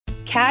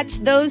Catch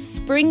those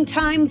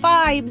springtime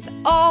vibes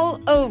all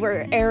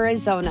over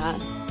Arizona.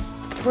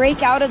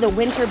 Break out of the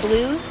winter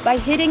blues by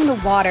hitting the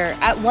water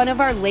at one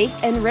of our lake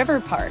and river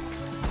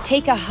parks.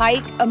 Take a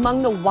hike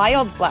among the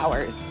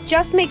wildflowers.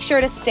 Just make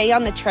sure to stay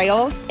on the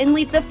trails and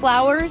leave the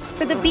flowers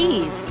for the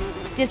bees.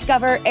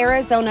 Discover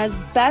Arizona's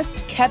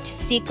best kept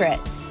secret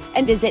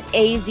and visit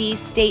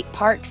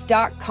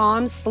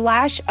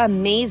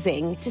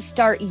azstateparks.com/amazing to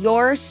start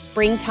your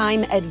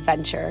springtime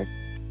adventure.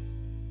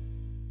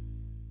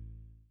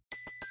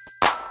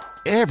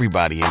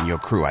 Everybody in your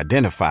crew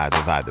identifies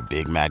as either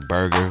Big Mac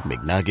Burger,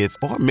 McNuggets,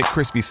 or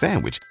McCrispy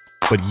Sandwich.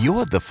 But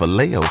you're the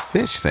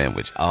Filet-O-Fish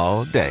Sandwich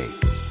all day.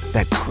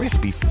 That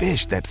crispy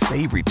fish, that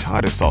savory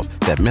tartar sauce,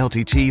 that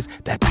melty cheese,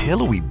 that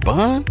pillowy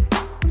bun.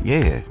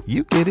 Yeah,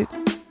 you get it.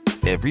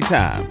 Every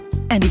time.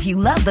 And if you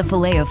love the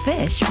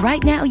Filet-O-Fish,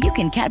 right now you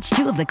can catch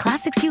 2 of the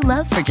classics you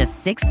love for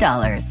just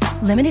 $6.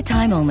 Limited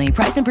time only.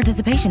 Price and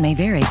participation may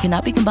vary.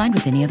 Cannot be combined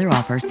with any other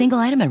offer. Single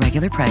item at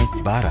regular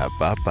price.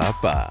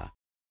 Ba-da-ba-ba-ba.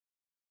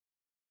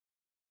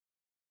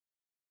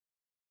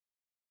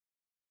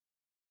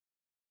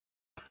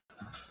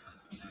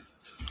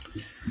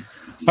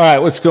 All right,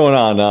 what's going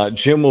on?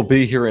 Jim will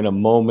be here in a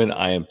moment.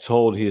 I am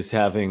told he is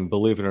having,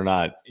 believe it or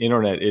not,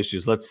 internet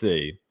issues. Let's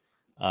see.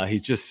 He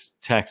just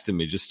texted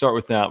me. Just start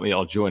without me.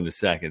 I'll join in a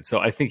second. So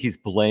I think he's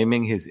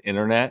blaming his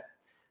internet.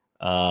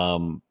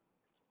 But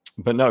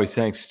no, he's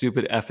saying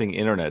stupid effing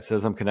internet.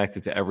 Says I'm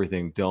connected to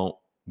everything. Don't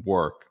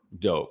work.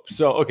 Dope.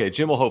 So, okay,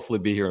 Jim will hopefully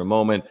be here in a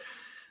moment.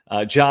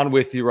 John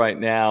with you right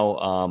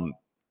now.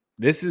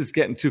 This is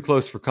getting too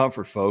close for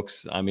comfort,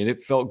 folks. I mean,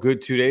 it felt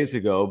good 2 days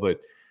ago,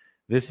 but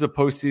this is a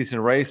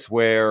postseason race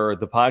where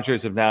the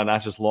Padres have now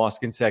not just lost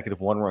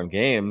consecutive one-run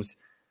games.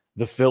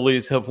 The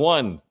Phillies have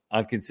won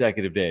on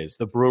consecutive days.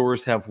 The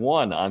Brewers have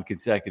won on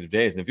consecutive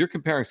days. And if you're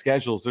comparing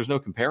schedules, there's no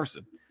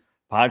comparison.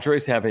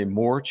 Padres have a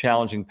more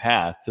challenging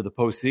path to the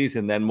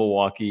postseason than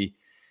Milwaukee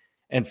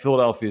and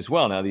Philadelphia as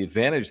well. Now, the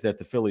advantage that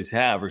the Padres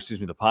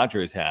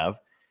have,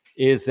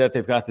 is that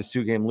they've got this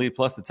 2-game lead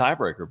plus the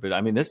tiebreaker. But,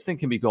 I mean, this thing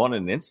can be gone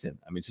in an instant.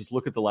 I mean, just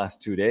look at the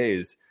last 2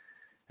 days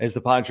as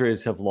the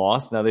Padres have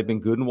lost. Now, they've been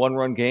good in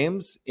one-run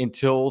games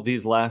until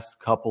these last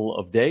couple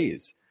of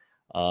days.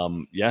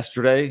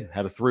 Yesterday,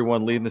 had a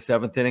 3-1 lead in the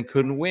 7th inning,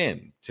 couldn't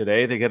win.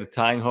 Today, they get a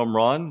tying home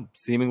run,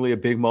 seemingly a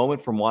big moment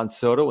from Juan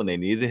Soto when they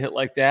needed a hit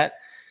like that.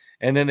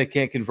 And then they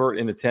can't convert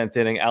in the 10th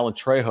inning. Alan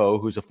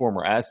Trejo, who's a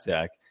former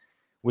Aztec,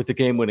 with the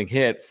game-winning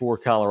hit for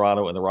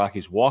Colorado, and the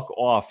Rockies walk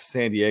off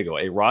San Diego,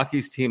 a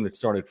Rockies team that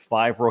started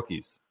 5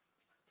 rookies.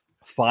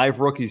 5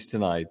 rookies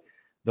tonight.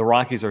 The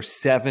Rockies are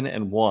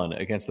 7-1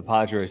 against the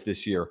Padres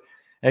this year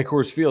at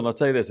Coors Field. And I'll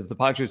tell you this, if the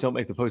Padres don't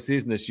make the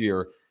postseason this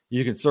year,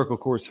 you can circle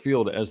Coors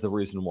Field as the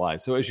reason why.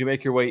 So as you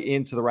make your way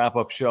into the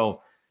wrap-up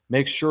show,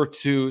 make sure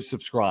to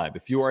subscribe.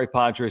 If you are a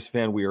Padres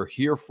fan, we are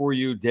here for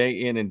you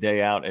day in and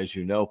day out, as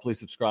you know. Please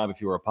subscribe if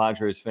you are a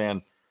Padres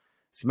fan.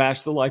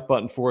 Smash the like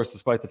button for us,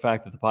 despite the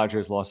fact that the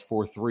Padres lost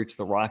 4-3 to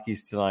the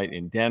Rockies tonight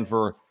in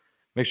Denver.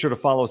 Make sure to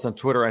follow us on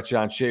Twitter at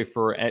John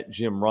Schaefer, at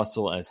Jim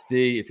Russell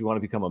SD. If you want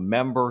to become a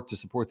member to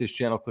support this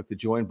channel, click the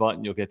join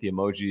button. You'll get the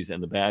emojis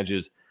and the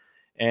badges.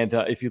 And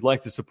if you'd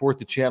like to support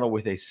the channel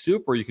with a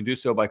super, you can do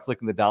so by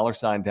clicking the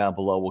 $ down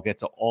below. We'll get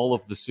to all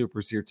of the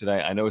supers here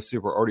today. I know a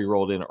super already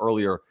rolled in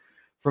earlier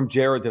from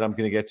Jared that I'm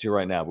going to get to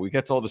right now. But we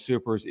get to all the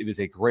supers. It is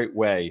a great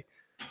way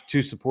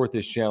to support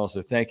this channel.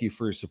 So thank you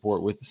for your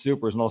support with the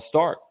supers. And I'll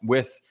start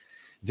with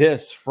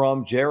this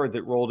from Jared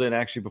that rolled in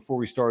actually before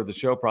we started the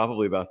show,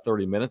 probably about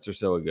 30 minutes or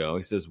so ago.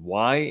 He says,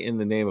 why in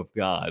the name of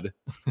God,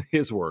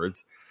 his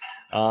words,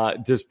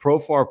 does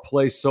Profar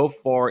play so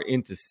far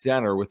into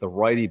center with a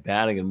righty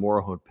batting and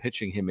Morejon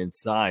pitching him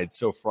inside?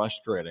 So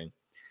frustrating.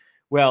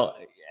 Well,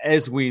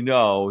 as we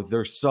know,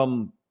 there's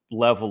some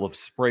level of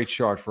spray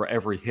chart for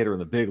every hitter in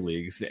the big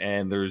leagues.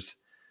 And there's,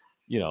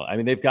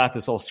 they've got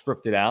this all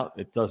scripted out.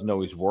 It doesn't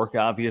always work,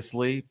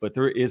 obviously, but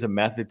there is a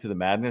method to the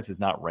madness.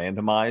 It's not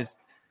randomized.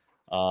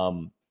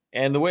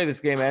 And the way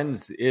this game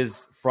ends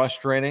is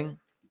frustrating.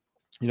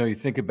 You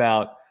think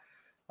about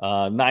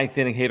 9th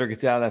inning, Hader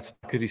gets out of that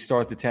spot. Could he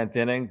start the 10th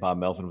inning? Bob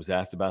Melvin was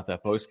asked about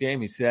that post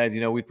game. He said,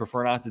 we'd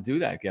prefer not to do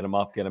that. Get him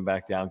up, get him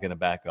back down, get him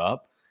back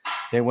up.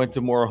 They went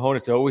to Morejon.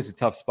 It's always a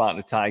tough spot in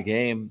a tie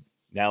game.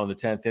 Now in the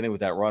 10th inning with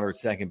that runner at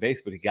second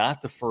base, but he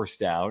got the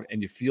first out,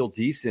 and you feel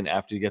decent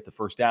after you get the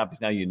first out because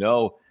now in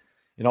all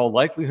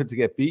likelihood to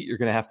get beat, you're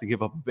going to have to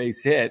give up a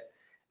base hit,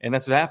 and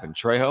that's what happened.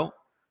 Trejo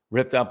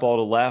ripped that ball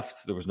to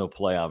left. There was no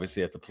play,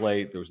 obviously, at the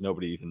plate. There was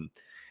nobody even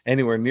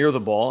anywhere near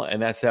the ball,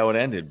 and that's how it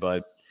ended.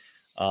 But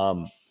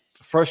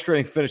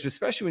frustrating finish,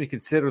 especially when you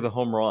consider the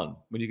home run.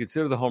 When you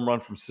consider the home run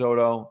from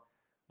Soto.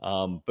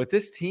 But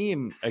this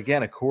team,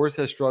 again, of course,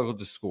 has struggled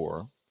to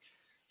score.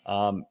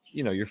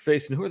 You're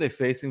facing – who are they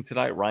facing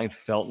tonight? Ryan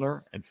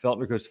Feltner. And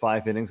Feltner goes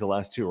 5 innings, the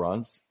last 2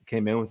 runs.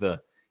 Came in with a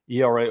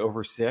ERA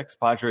over 6.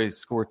 Padres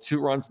scored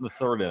 2 runs in the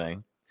 3rd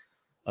inning.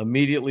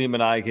 Immediately,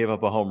 Minaya gave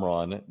up a home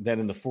run.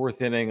 Then in the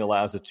 4th inning,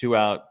 allows a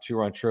 2-out,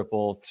 2-run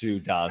triple to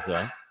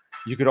Daza.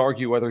 You could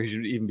argue whether he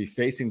should even be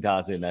facing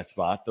Daza in that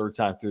spot, 3rd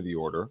time through the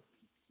order.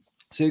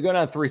 So you go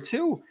down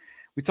 3-2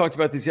 we talked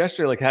about this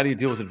yesterday. Like, how do you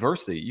deal with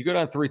adversity? You go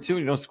down 3-2 and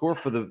you don't score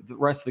for the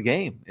rest of the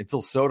game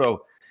until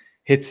Soto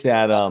hits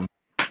that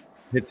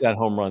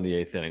home run in the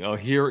 8th inning. Oh,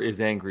 here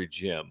is angry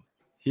Jim.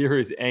 Here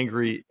is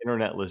angry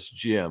internetless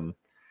Jim.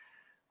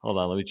 Hold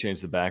on, let me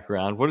change the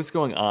background. What is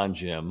going on,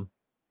 Jim?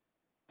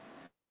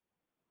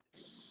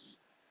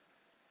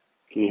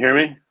 Can you hear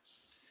me?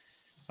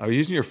 Are you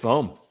using your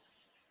phone?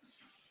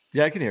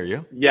 Yeah, I can hear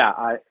you.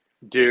 Yeah,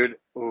 dude.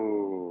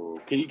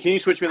 Ooh, can you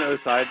switch me on the other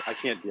side? I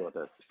can't deal with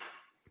this.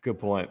 Good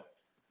point.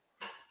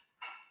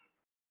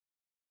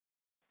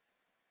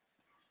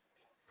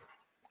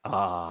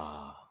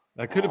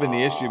 That could have been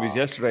the issue because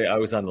yesterday I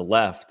was on the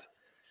left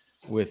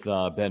with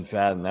Ben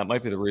Fadden. That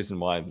might be the reason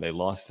why they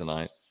lost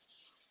tonight.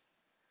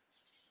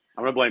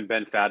 I'm gonna blame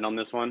Ben Fadden on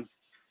this one.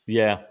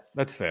 Yeah,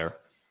 that's fair.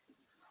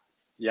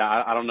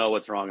 Yeah, I don't know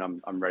what's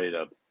wrong. I'm ready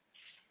to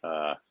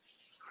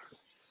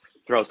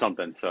throw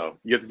something. So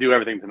you have to do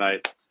everything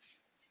tonight.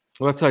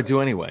 Well, that's what I do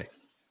anyway.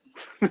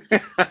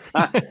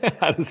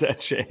 How does that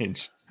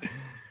change?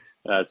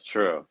 That's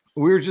true.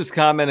 We were just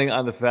commenting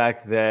on the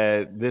fact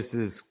that this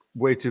is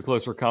way too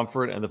close for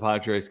comfort, and the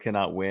Padres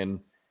cannot win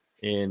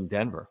in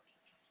Denver.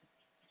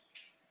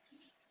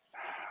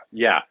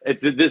 Yeah,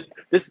 it's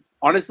this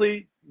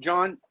honestly,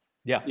 John.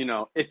 Yeah,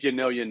 if you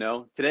know, you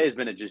know. Today has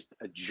been just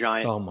a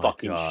giant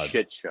fucking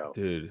shit show,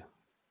 dude.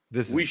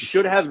 We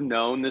should have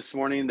known this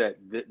morning that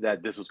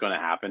this was going to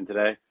happen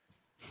today.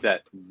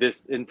 That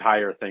this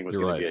entire thing was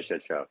going to be a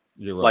shit show.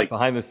 You're right. Like,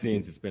 behind the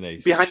scenes, it's been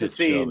a shit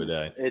show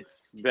today.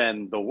 It's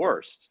been the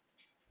worst.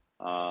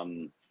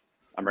 I'm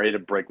ready to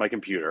break my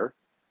computer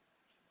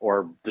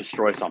or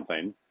destroy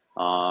something.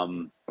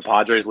 The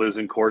Padres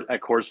losing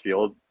at Coors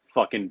Field,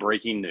 fucking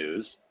breaking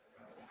news.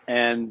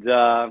 And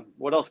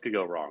what else could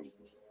go wrong?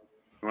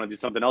 You want to do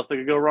something else that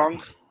could go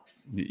wrong?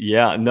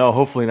 Yeah, no,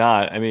 hopefully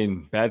not. I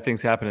mean, bad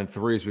things happen in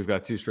threes. We've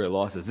got 2 straight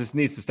losses. This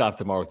needs to stop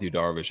tomorrow with you,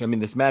 Darvish. I mean,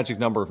 this magic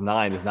number of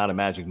 9 is not a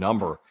magic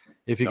number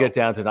if you get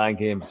down to 9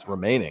 games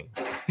remaining.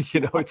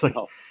 It's like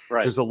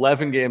there's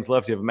 11 games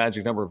left. You have a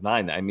magic number of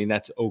 9. I mean,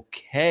 that's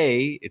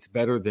okay. It's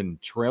better than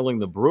trailing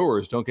the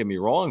Brewers. Don't get me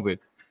wrong, but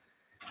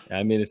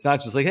I mean, it's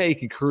not just like, hey, you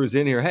can cruise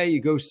in here. Hey,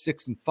 you go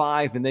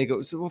 6-5, and they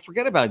go. So, well,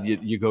 forget about you.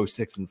 You go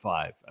 6-5.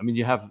 I mean,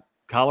 you have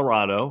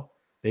Colorado.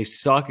 They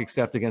suck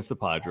except against the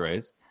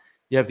Padres.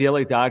 You have the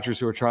LA Dodgers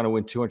who are trying to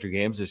win 200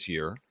 games this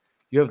year.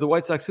 You have the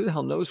White Sox. Who the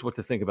hell knows what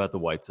to think about the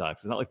White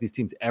Sox? It's not like these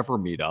teams ever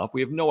meet up. We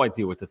have no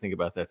idea what to think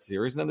about that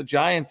series. And then the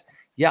Giants,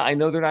 yeah, I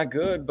know they're not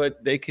good,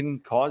 but they can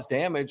cause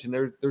damage. And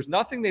there's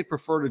nothing they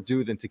prefer to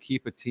do than to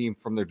keep a team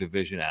from their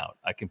division out.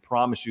 I can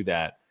promise you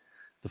that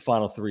the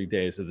final 3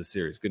 days of the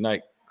series. Good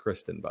night,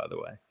 Kristen, by the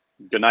way.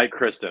 Good night,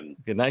 Kristen.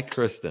 Good night,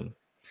 Kristen.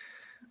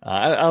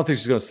 I don't think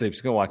she's going to sleep.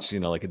 She's going to watch,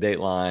 like a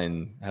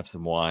Dateline, have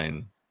some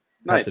wine.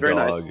 Nice, very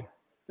nice.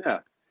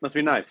 Yeah. Must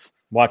be nice.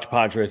 Watch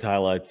Padres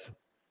highlights.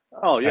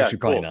 Oh yeah, actually,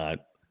 probably not.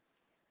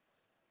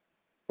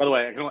 By the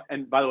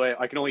way,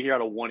 I can only hear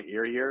out of one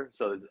ear here,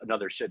 so there's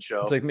another shit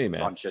show. It's like me, man.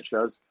 On shit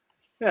shows.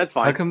 Yeah, it's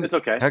fine. It's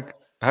okay.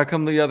 How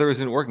come the other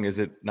isn't working? Is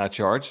it not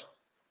charged?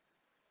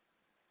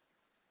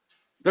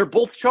 They're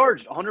both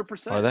charged,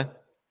 100%. Are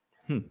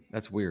they?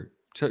 That's weird.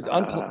 Take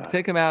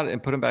them out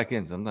and put them back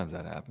in. Sometimes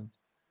that happens.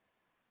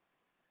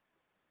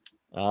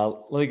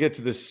 Let me get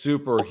to the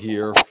super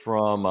here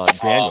from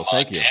Daniel.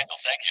 Thank you.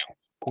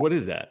 What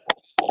is that?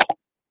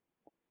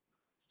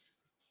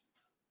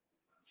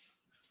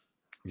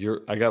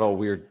 I got all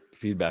weird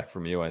feedback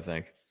from you, I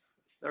think.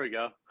 There we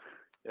go.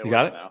 You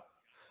got it? Now.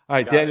 All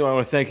right, Daniel, I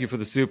want to thank you for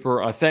the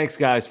super. Thanks,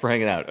 guys, for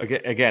hanging out. Okay,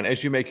 again,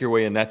 as you make your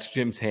way in, that's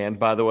Jim's hand,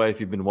 by the way, if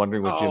you've been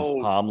wondering what Jim's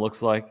palm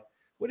looks like.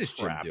 What is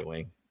Jim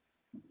doing?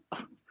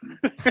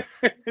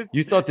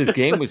 You thought this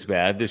game was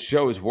bad. This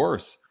show is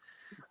worse.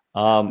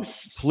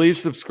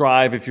 Please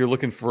subscribe if you're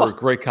looking for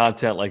great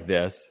content like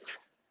this.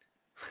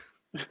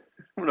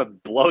 I'm going to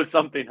blow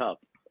something up.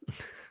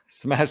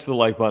 Smash the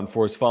like button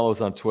for us. Follow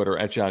us on Twitter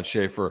at John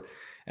Schaefer,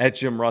 at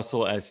Jim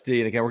Russell SD.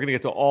 And again, we're going to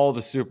get to all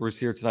the supers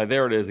here tonight.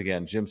 There it is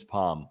again, Jim's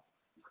palm.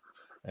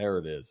 There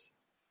it is.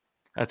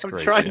 That's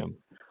great, Jim.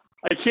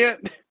 I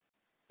can't.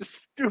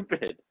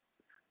 Stupid.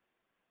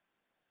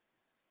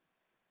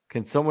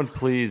 Can someone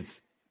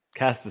please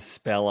cast a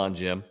spell on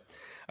Jim?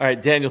 All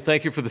right, Daniel,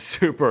 thank you for the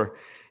super.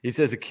 He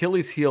says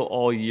Achilles heel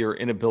all year,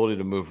 inability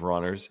to move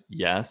runners.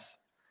 Yes.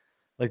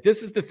 Like,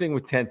 this is the thing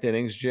with 10th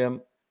innings, Jim.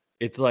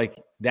 It's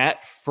like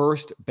that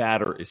first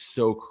batter is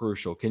so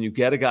crucial. Can you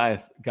get a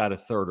guy got a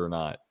third or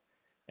not?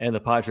 And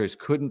the Padres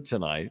couldn't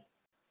tonight.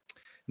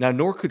 Now,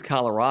 nor could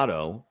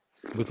Colorado.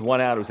 With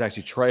 1 out, it was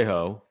actually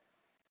Trejo,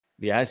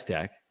 the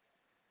Aztec,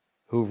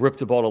 who ripped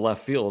the ball to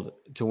left field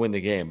to win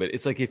the game. But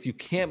it's like, if you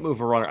can't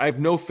move a runner, I have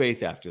no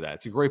faith after that.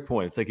 It's a great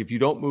point. It's like, if you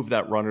don't move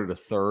that runner to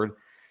third,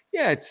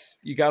 yeah,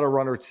 you got a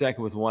runner at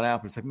second with 1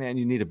 out, but it's like, man,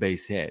 you need a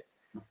base hit.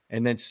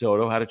 And then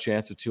Soto had a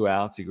chance with 2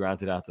 outs. He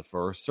grounded out to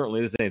first.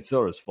 Certainly, this ain't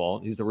Soto's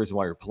fault. He's the reason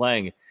why you're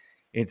playing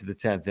into the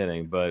 10th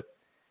inning. But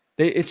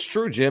it's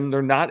true, Jim.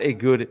 They're not a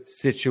good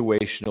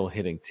situational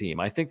hitting team.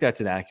 I think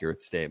that's an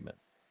accurate statement.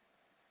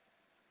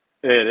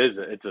 It is.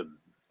 It's a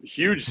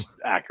Huge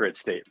accurate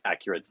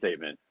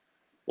statement.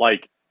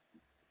 Like,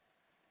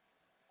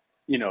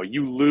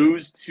 you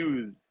lose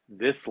to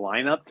this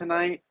lineup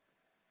tonight.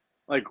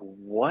 Like,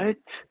 what?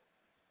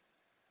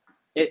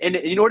 And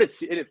you know what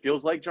it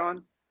feels like,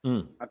 John?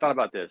 I thought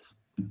about this.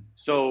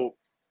 So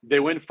they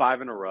win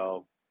 5 in a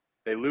row.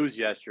 They lose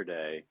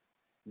yesterday.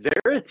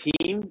 They're a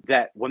team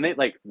that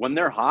when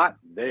they're hot,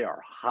 they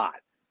are hot.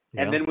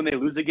 Yeah. And then when they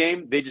lose a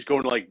game, they just go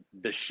into like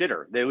the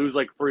shitter. They lose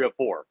like 3 or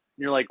 4. And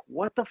you're like,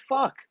 what the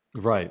fuck?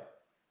 Right.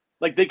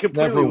 Like they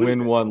completely never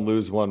win one,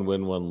 lose one,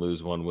 win one,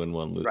 lose one, win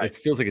one, lose. Right. It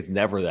feels like it's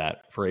never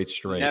that for 8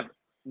 straight.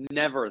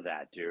 Never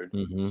that, dude.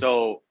 Mm-hmm.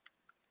 So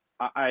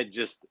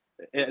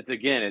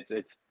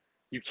it's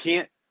you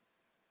can't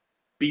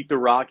beat the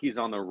Rockies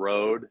on the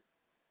road.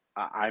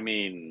 I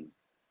mean,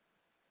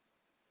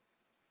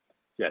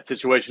 yeah,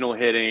 situational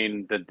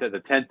hitting, the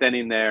 10th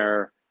inning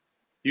there.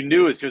 You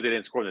knew as soon as they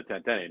didn't score in the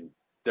 10th inning,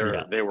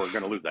 they were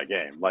going to lose that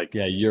game. Like,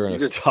 yeah, you're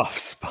in a tough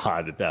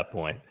spot at that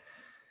point.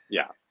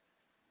 Yeah.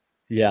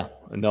 Yeah.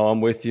 No,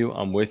 I'm with you.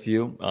 Let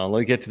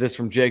me get to this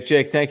from Jake.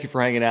 Jake, thank you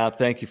for hanging out.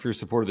 Thank you for your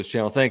support of this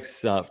channel.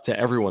 Thanks to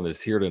everyone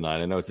that's here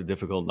tonight. I know it's a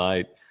difficult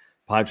night.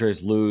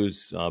 Padres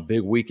lose.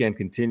 Big weekend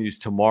continues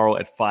tomorrow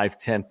at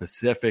 5:10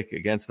 Pacific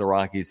against the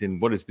Rockies in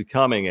what is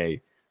becoming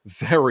a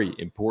very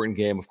important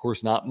game. Of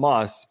course, not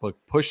must, but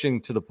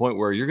pushing to the point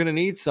where you're going to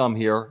need some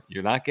here.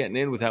 You're not getting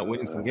in without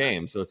winning some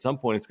games. So at some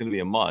point, it's going to be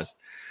a must.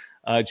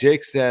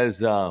 Jake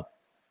says,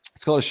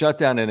 it's called a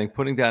shutdown inning.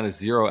 Putting down a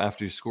 0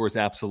 after you score is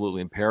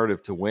absolutely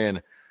imperative to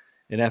win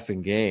an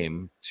effing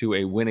game to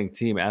a winning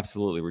team.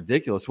 Absolutely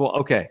ridiculous. Well,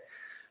 okay,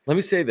 let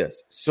me say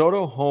this.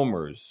 Soto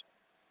homers,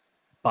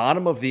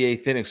 bottom of the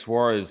 8th inning.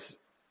 Suarez,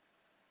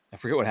 I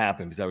forget what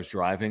happened because I was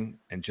driving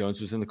and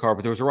Jones was in the car,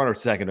 but there was a runner at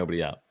second,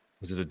 nobody out.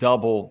 Was it a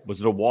double? Was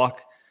it a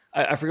walk?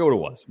 I forget what it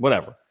was.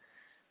 Whatever.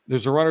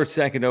 There's a runner at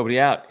second, nobody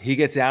out. He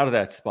gets out of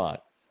that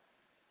spot.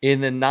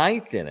 In the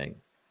 9th inning,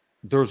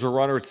 there's a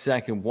runner at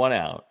second, 1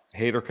 out.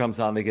 Hader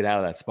comes on, they get out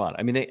of that spot.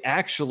 I mean,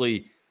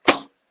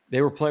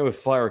 they were playing with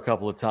fire a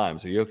couple of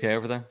times. Are you okay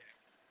over there?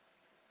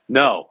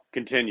 No,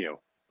 continue.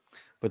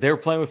 But they were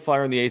playing with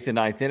fire in the 8th and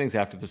 9th innings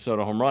after the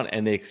Soto home run,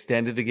 and they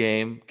extended the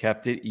game,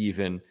 kept it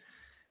even.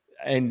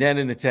 And then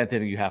in the 10th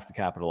inning, you have to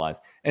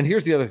capitalize. And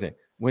here's the other thing.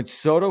 When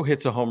Soto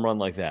hits a home run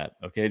like that,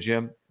 okay,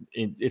 Jim,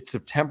 it's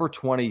September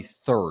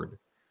 23rd.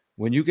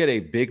 When you get a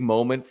big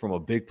moment from a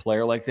big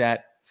player like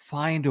that,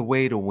 find a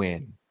way to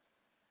win.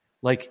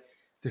 Like,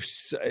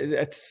 it's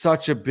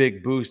such a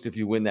big boost if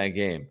you win that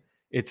game.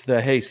 It's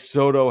hey,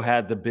 Soto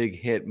had the big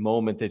hit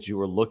moment that you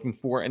were looking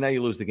for, and now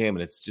you lose the game,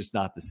 and it's just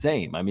not the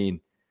same. I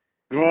mean,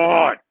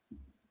 God.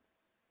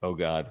 Oh,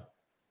 God.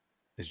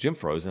 Is Jim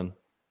frozen?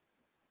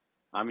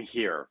 I'm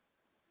here.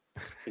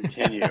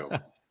 Continue.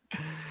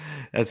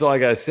 That's all I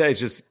got to say. It's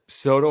just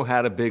Soto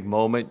had a big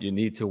moment. You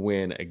need to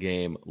win a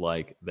game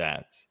like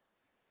that.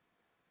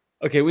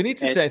 Okay, we need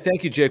to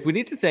thank you, Jake. We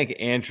need to thank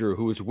Andrew,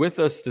 who was with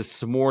us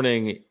this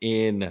morning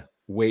in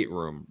weight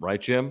room,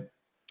 right, Jim?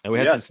 And we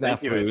had some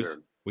snafus.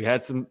 We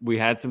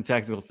had some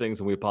technical things,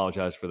 and we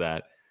apologize for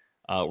that.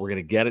 We're going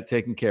to get it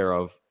taken care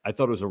of. I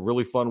thought it was a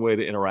really fun way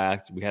to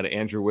interact. We had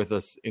Andrew with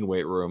us in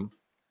weight room.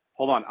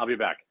 Hold on, I'll be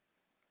back.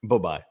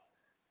 Bye-bye.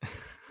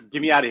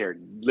 Get me out of here.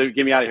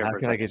 Get me out of here. How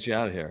can I get you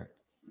out of here?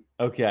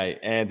 Okay,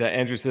 and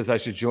Andrew says I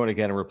should join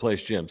again and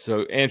replace Jim.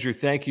 So, Andrew,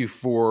 thank you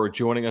for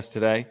joining us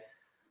today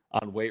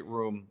on Weight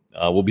Room.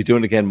 We'll be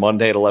doing it again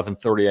Monday at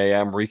 11:30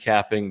 a.m.,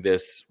 recapping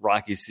this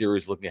Rockies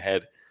series, looking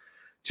ahead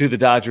to the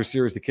Dodgers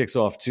series that kicks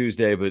off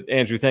Tuesday. But,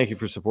 Andrew, thank you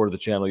for support of the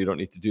channel. You don't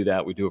need to do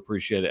that. We do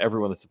appreciate it.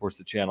 Everyone that supports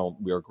the channel,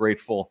 we are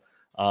grateful.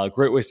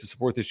 Great ways to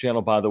support this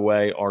channel, by the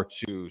way, are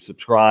to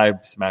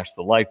subscribe, smash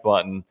the like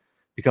button,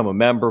 become a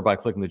member by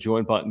clicking the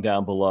join button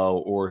down below,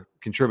 or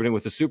contributing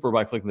with the super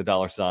by clicking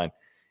the $sign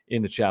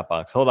in the chat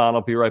box. Hold on,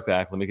 I'll be right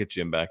back. Let me get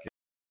Jim back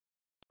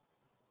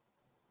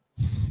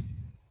here.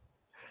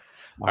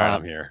 All right,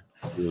 I'm here.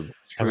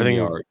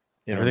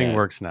 Everything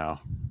works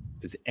now.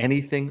 Does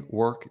anything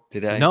work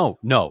today? No.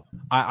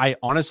 I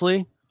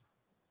honestly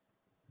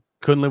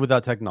couldn't live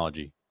without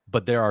technology.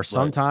 But there are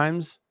some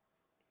times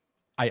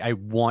I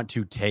want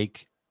to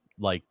take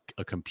like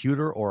a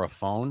computer or a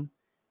phone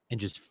and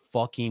just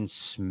fucking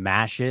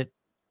smash it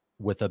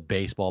with a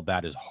baseball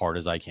bat as hard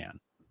as I can.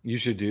 You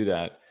should do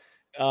that.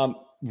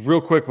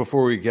 Real quick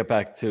before we get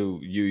back to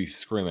you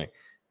screaming.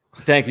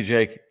 Thank you,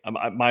 Jake.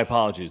 My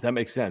apologies. That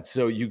makes sense.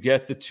 So you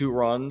get the 2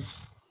 runs,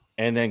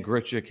 and then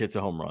Grichuk hits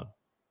a home run.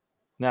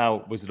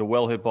 Now, was it a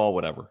well-hit ball?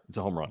 Whatever. It's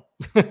a home run.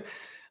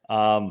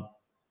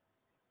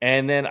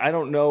 And then I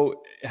don't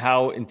know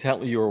how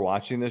intently you were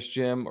watching this,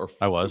 Jim, or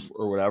I was,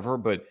 or whatever,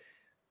 but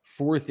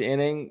 4th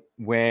inning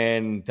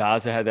when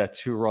Daza had that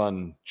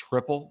 2-run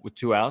triple with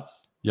 2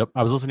 outs. Yep,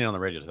 I was listening on the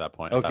radio to that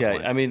point. Okay,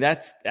 I mean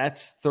that's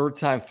 3rd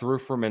time through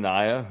for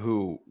Minaya,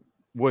 who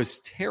was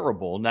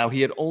terrible. Now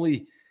he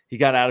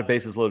got out of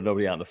bases loaded,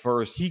 nobody out in the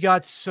first. He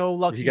got so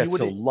lucky. He got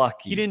so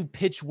lucky. He didn't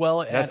pitch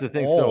well. That's the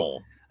thing. All. So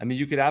I mean,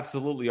 you could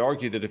absolutely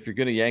argue that if you're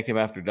going to yank him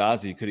after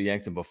Daza, you could have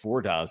yanked him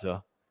before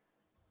Daza.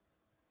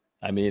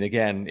 I mean,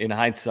 again, in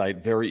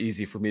hindsight, very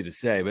easy for me to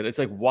say, but it's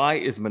like, why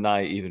is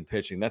Manaea even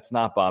pitching? That's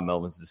not Bob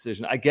Melvin's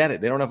decision. I get it.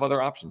 They don't have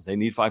other options. They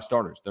need 5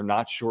 starters. They're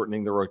not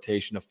shortening the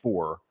rotation of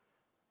 4.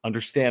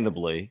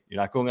 Understandably,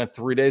 you're not going on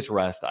 3 days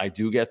rest. I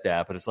do get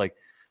that, but it's like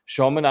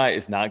Sean Manaea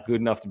is not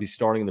good enough to be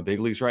starting in the big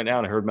leagues right now.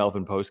 And I heard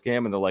Melvin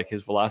postgame, and they're like,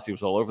 his velocity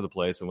was all over the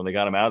place. And when they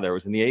got him out of there, it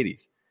was in the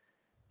 80s.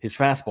 His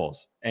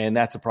fastballs. And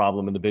that's a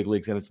problem in the big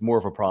leagues, and it's more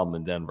of a problem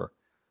in Denver.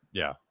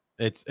 Yeah.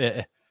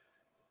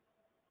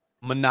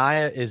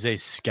 Manaea is a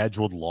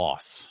scheduled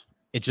loss.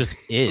 It just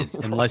is,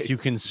 Right. unless you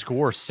can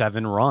score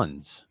 7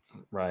 runs.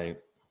 Right.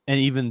 And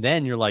even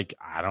then, you're like,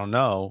 I don't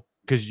know,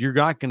 because you're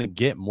not going to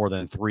get more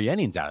than 3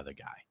 innings out of the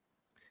guy.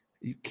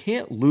 You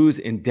can't lose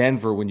in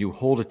Denver when you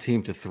hold a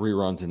team to 3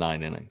 runs in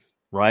 9 innings,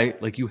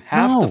 right? Like you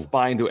have to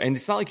find, and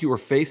it's not like you were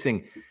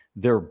facing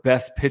their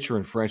best pitcher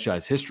in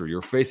franchise history.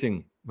 You're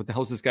facing, what the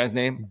hell's this guy's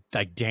name?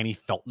 Like Danny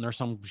Felton or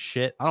some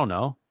shit. I don't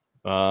know.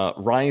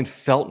 Ryan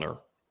Feltner.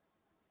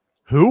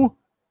 Who?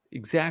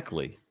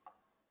 Exactly.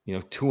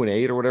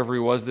 2-8 or whatever he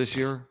was this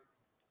year.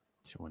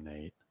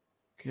 2-8.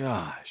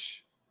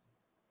 Gosh.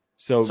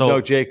 So no,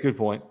 Jake, good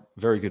point.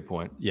 Very good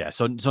point. Yeah.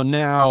 So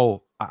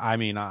now, I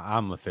mean,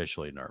 I'm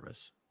officially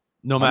nervous.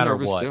 No matter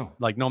what. Too.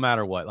 Like, no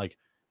matter what. Like,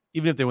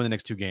 even if they win the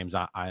next 2 games,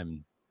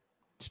 I'm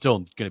still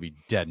going to be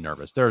dead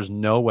nervous. There's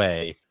no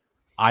way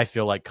I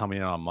feel like coming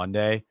in on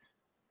Monday.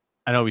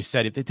 I know we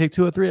said if they take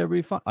 2 or 3, it'll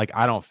be fun. Like,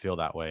 I don't feel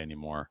that way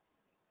anymore.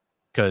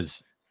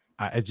 Because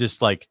it's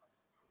just like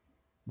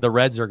the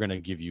Reds are going to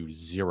give you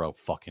 0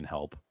 fucking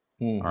help.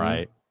 Mm-hmm. All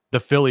right. The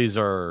Phillies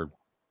are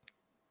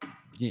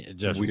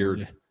just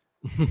weird.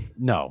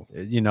 No,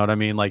 you know what I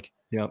mean? Like,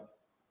 yep.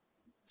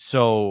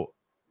 So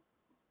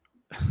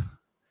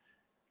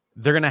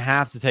they're going to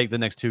have to take the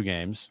next 2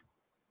 games.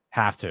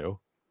 Have to.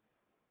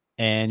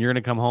 And you're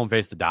going to come home,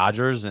 face the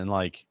Dodgers, and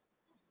like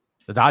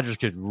the Dodgers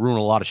could ruin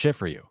a lot of shit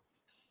for you.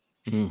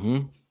 Mm-hmm.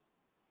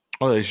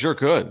 Oh, they sure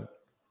could.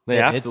 They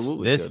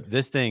absolutely could.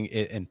 This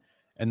thing,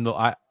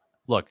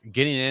 look,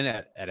 getting in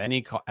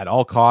at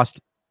all cost.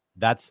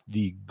 That's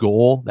the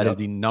goal. That is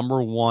the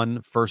number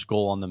 1 first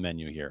goal on the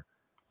menu here.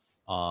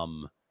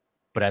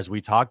 But as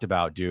we talked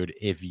about, dude,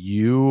 if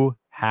you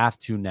have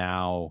to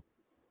now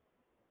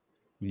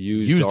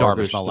use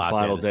Darvish the last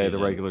final day of the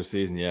season, regular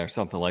season, or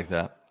something like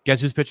that.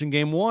 Guess who's pitching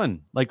game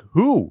 1? Like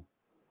who?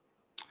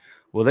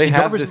 Well, they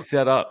have this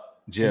set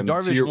up, Jim.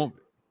 Darvish won't.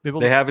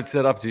 They have it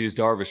set up to use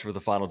Darvish for the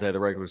final day of the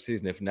regular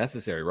season if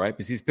necessary, right?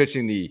 Because he's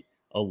pitching the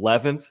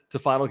 11th to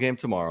final game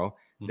tomorrow,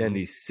 then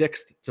the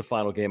 6th to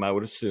final game, I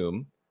would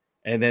assume,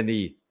 and then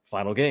the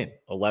final game,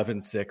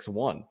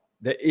 11-6-1.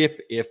 That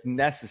if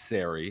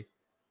necessary,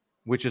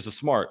 which is a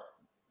smart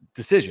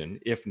decision,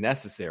 if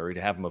necessary,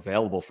 to have him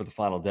available for the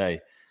final day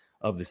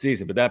of the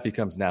season. But that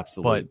becomes an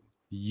absolute. But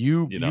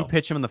you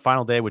pitch him in the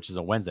final day, which is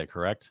a Wednesday,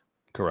 correct?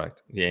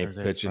 Correct. He ain't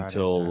pitch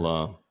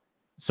until.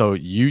 So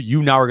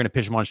you now are going to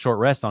pitch him on short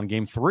rest on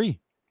game 3,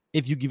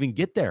 if you even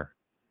get there.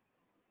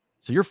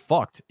 So you're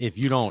fucked if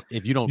you don't.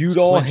 You'd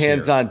all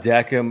hands on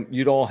deck him.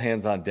 You'd all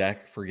hands on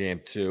deck for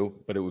game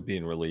 2, but it would be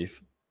in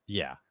relief.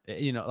 Yeah,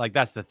 like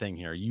that's the thing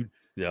here.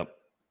 Yep.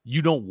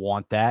 You don't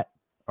want that.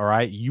 All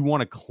right. You want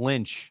to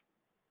clinch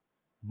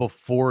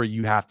before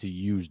you have to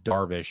use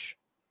Darvish.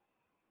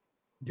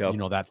 Yep.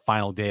 That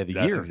final day of the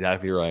year. That's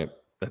exactly right.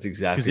 That's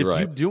exactly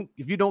right.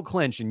 If you don't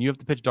clinch and you have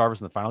to pitch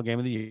Darvish in the final game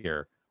of the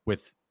year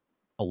with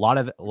a lot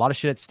of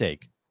shit at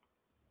stake,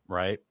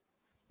 right?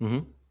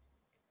 Mm-hmm.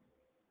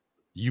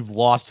 You've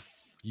lost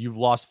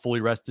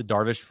fully rested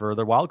Darvish for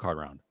their wild card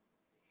round.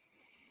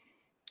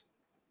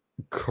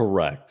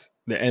 Correct.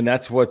 And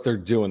that's what they're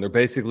doing. They're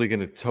basically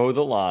going to toe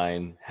the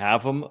line,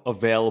 have him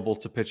available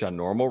to pitch on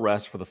normal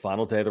rest for the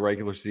final day of the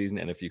regular season.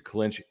 And if you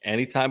clinch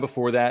any time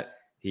before that,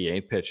 he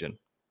ain't pitching.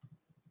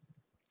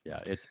 Yeah,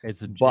 it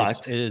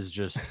is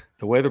just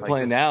the way they're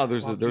playing now.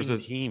 There's a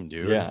team,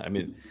 dude. Yeah, I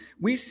mean,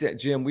 we've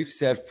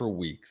said for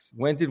weeks.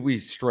 When did we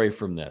stray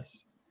from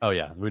this? Oh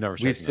yeah,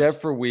 we've said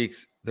for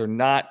weeks they're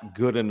not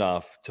good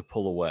enough to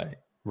pull away.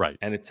 Right.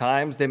 And at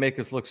times they make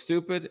us look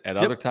stupid. At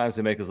other times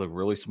they make us look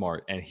really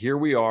smart. And here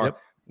we are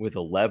with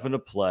 11 to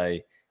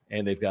play,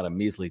 and they've got a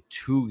measly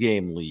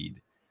 2-game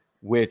lead,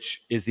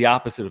 which is the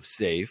opposite of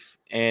safe.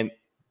 And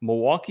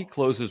Milwaukee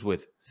closes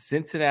with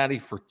Cincinnati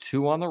for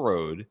 2 on the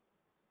road,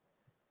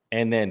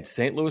 and then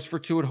St. Louis for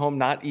 2 at home,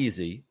 not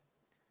easy.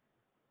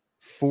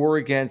 4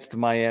 against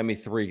Miami,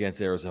 3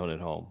 against Arizona at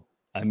home.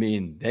 I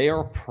mean, they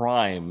are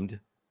primed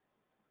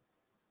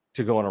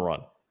to go on a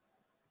run.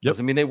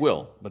 Doesn't mean they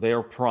will, but they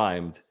are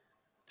primed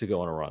to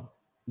go on a run.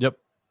 Yep.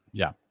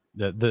 Yeah.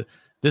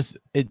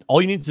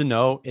 All you need to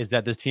know is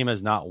that this team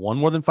has not won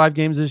more than 5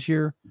 games this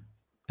year,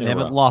 and they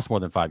haven't lost more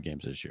than 5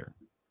 games this year.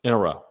 In a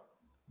row.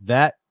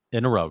 That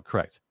in a row,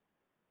 correct.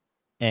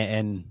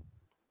 And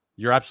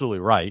you're absolutely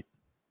right.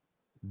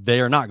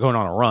 They are not going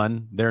on a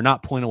run. They're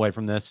not pulling away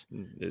from this.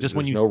 There's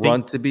no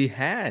run to be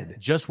had.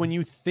 Just when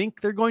you think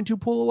they're going to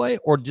pull away,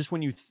 or just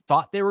when you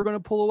thought they were going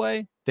to pull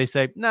away, they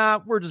say, "Nah,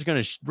 we're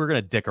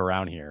gonna dick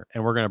around here,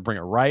 and we're gonna bring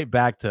it right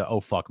back to oh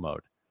fuck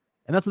mode."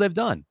 And that's what they've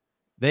done.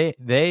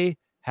 They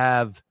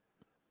have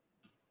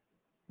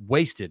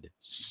wasted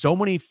so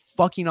many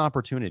fucking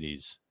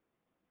opportunities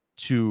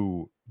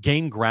to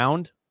gain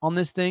ground on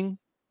this thing.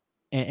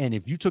 And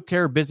if you took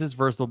care of business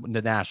versus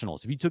the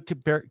Nationals, if you took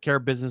care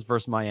of business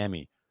versus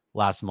Miami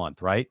last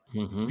month, right?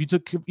 Mm-hmm.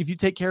 If you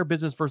take care of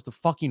business versus the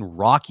fucking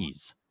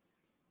Rockies,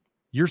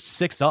 you're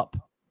 6 up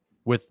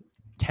with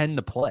 10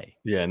 to play.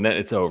 Yeah, and then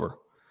it's over.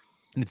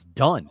 And it's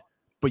done.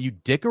 But you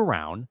dick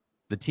around,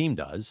 the team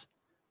does.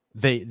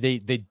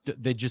 They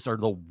just are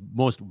the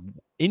most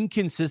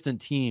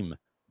inconsistent team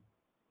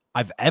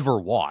I've ever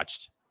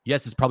watched.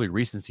 Yes, it's probably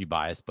recency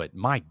bias, but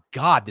my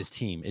God, this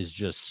team is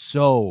just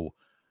so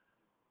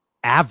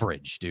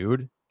average,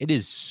 dude. It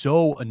is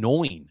so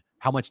annoying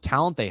how much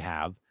talent they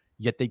have,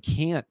 yet they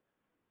can't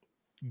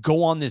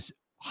go on this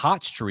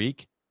hot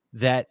streak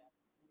that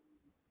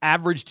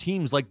average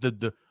teams like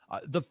the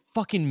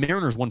fucking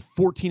Mariners won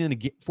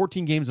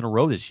 14 games in a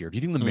row this year. Do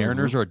you think the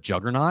Mariners are a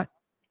juggernaut?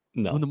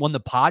 No. When the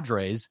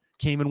Padres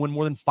came and win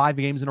more than 5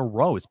 games in a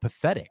row, it's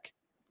pathetic.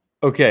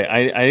 Okay,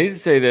 I need to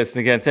say this.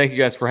 And again, thank you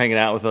guys for hanging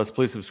out with us.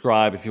 Please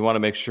subscribe. If you want to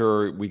make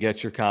sure we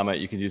get your comment,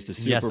 you can use the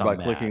super by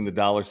clicking the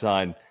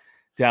 $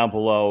 down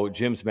below.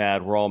 Jim's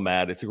mad. We're all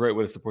mad. It's a great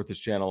way to support this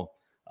channel.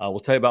 We'll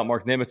tell you about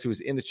Mark Nimitz, who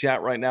is in the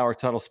chat right now, our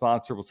title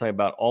sponsor. We'll tell you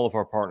about all of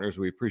our partners.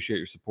 We appreciate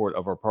your support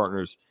of our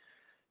partners.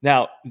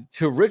 Now,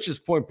 to Rich's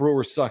point,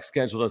 Brewers suck.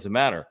 Schedule doesn't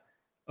matter.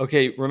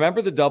 Okay,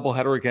 remember the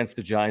doubleheader against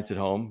the Giants at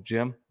home,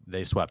 Jim?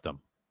 They swept them.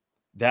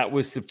 That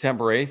was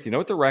September 8th. You know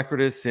what the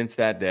record is since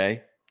that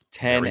day?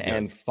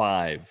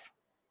 10-5.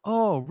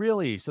 Oh,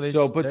 really?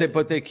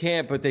 But they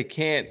can't,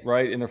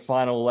 right? In their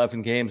final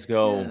 11 games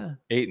go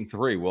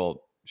 8-3.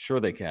 Well, sure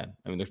they can.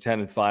 I mean, they're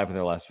 10-5 in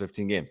their last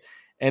 15 games.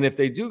 And if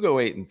they do go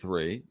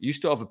 8-3, you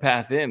still have a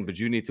path in, but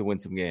you need to win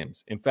some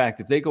games. In fact,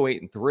 if they go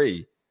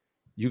 8-3,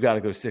 you got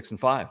to go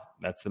 6-5.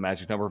 That's the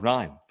magic number of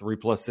 9. 3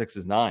 plus 6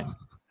 is 9.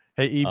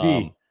 Hey,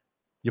 EB,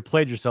 you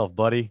played yourself,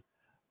 buddy.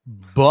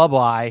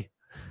 Bye-bye.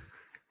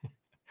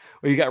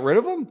 Well, you got rid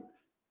of him?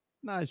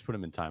 No, I just put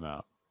him in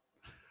timeout.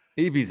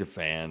 EB's a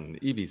fan.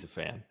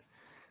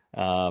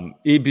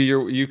 EB,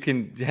 you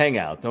can hang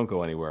out. Don't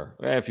go anywhere.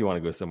 If you want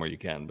to go somewhere, you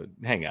can, but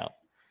hang out.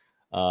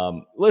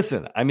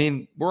 Listen, I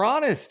mean, we're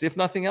honest, if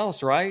nothing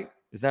else, right?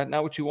 Is that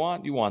not what you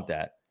want? You want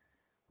that.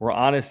 We're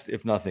honest,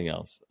 if nothing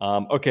else.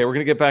 Okay, we're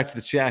going to get back to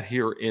the chat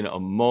here in a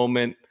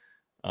moment.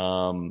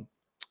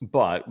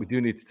 But we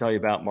do need to tell you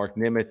about Mark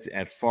Nimitz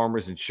at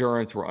Farmers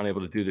Insurance. We're unable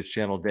to do this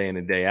channel day in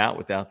and day out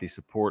without the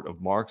support of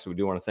Mark. So we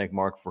do want to thank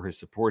Mark for his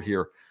support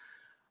here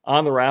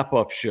on the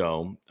wrap-up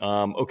show.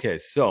 Okay,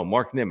 so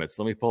Mark Nimitz,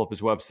 let me pull up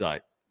his website.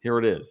 Here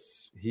it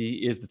is.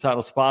 He is the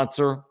title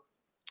sponsor.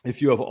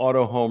 If you have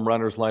auto, home,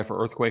 renter's life,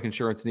 or earthquake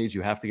insurance needs,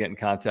 you have to get in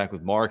contact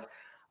with Mark.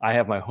 I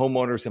have my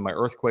homeowners and my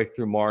earthquake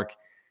through Mark.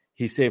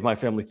 He saved my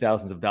family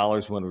thousands of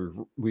dollars when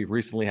we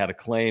recently had a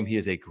claim. He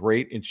is a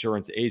great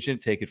insurance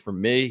agent. Take it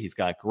from me. He's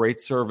got great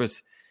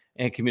service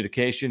and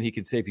communication. He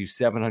can save you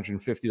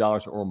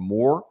 $750 or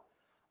more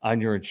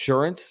on your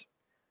insurance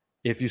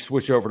if you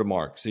switch over to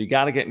Mark. So you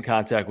got to get in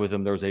contact with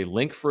him. There's a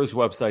link for his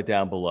website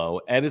down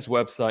below. At his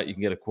website, you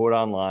can get a quote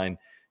online.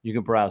 You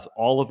can browse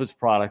all of his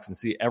products and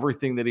see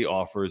everything that he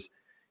offers.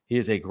 He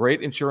is a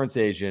great insurance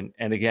agent.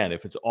 And again,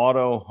 if it's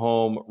auto,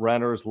 home,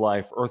 renter's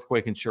life,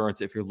 earthquake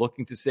insurance, if you're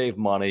looking to save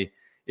money,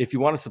 if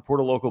you want to support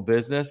a local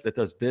business that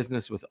does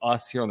business with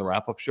us here on the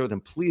Wrap-Up Show, then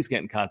please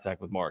get in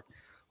contact with Mark.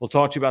 We'll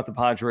talk to you about the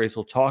Padres.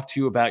 We'll talk to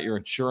you about your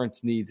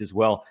insurance needs as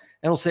well,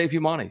 and it'll save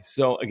you money.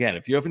 So again,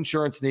 if you have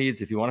insurance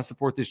needs, if you want to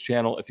support this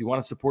channel, if you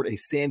want to support a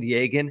San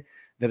Diegan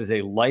that is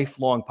a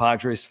lifelong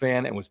Padres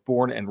fan and was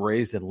born and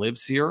raised and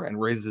lives here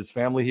and raises his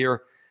family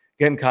here,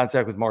 get in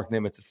contact with Mark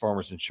Nimitz at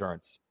Farmers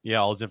Insurance. Yeah,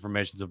 all his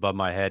information's above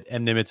my head.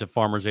 mnimitz at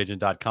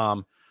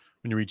farmersagent.com.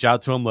 When you reach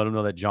out to him, let him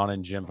know that John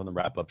and Jim from the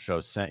Wrap-Up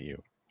Show sent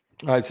you.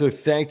 All right, so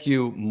thank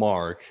you,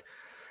 Mark.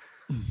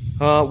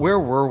 Where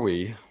were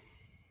we?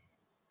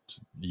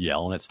 Just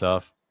yelling at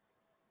stuff.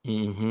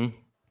 Mm-hmm.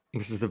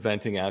 This is the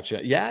venting out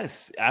chat.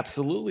 Yes,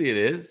 absolutely it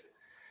is.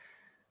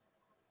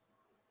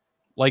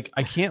 Like,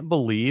 I can't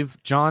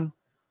believe, John,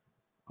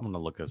 I'm going to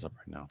look this up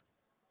right now.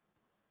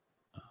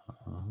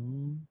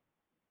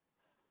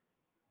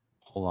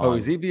 Hold on. Oh,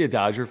 is he be a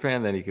Dodger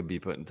fan? Then he could be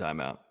put in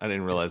timeout. I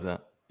didn't realize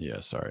that.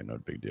 Yeah, sorry. No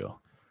big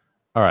deal.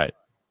 All right.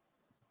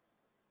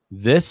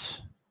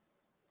 This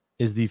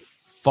is the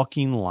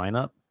fucking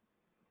lineup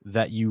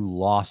that you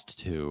lost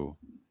to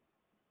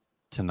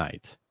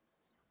tonight.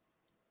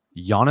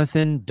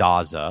 Jonathan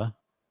Daza,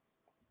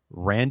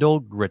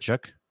 Randall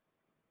Grichuk,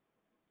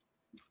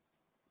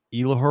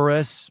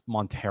 Elhoris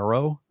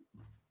Montero,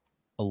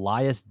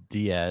 Elias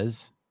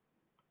Diaz,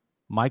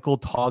 Michael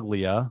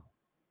Toglia,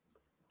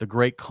 the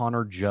great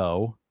Connor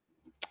Joe,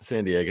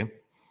 San Diego,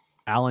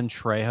 Alan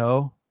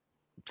Trejo,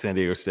 San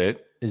Diego State,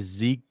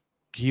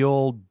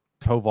 Ezekiel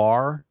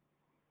Tovar,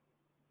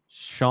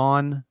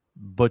 Sean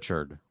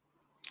Butchard.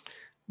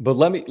 But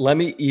let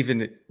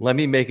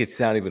me make it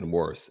sound even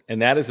worse.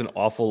 And that is an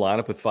awful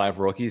lineup with 5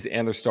 rookies,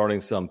 and they're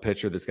starting some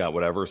pitcher that's got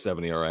whatever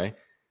 7 ERA.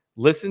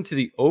 Listen to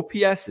the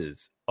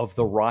OPSs of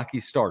the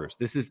Rockies starters.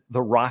 This is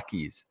the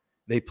Rockies.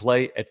 They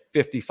play at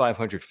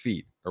 5,500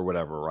 feet. or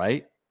whatever,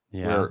 right?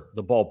 Yeah. Where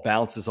the ball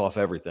bounces off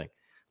everything.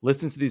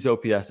 Listen to these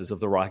OPSs of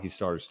the Rockies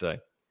starters today.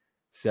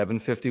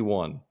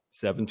 751,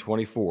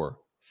 724,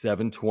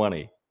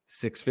 720,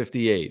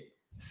 658,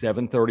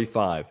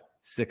 735,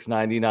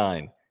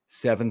 699,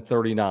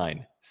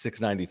 739,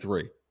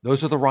 693.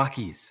 Those are the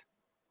Rockies.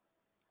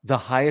 The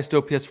highest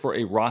OPS for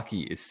a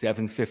Rocky is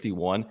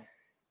 751.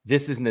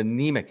 This is an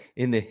anemic.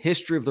 In the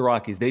history of the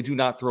Rockies, they do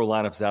not throw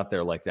lineups out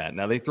there like that.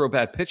 Now, they throw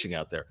bad pitching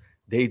out there.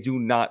 They do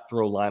not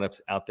throw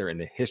lineups out there in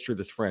the history of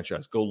this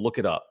franchise. Go look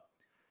it up.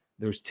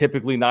 There's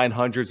typically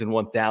 900s and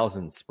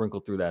 1000s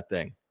sprinkled through that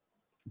thing.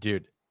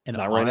 Dude, and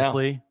not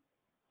honestly, right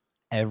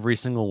now. Every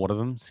single one of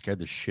them scared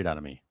the shit out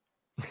of me.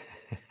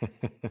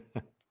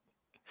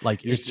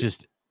 Like, you're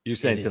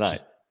saying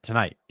tonight.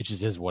 Tonight. It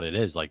just is what it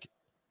is. Like,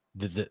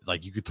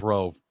 like you could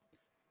throw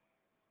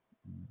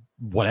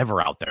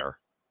whatever out there.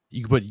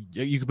 You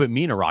could put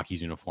me in a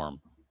Rockies uniform,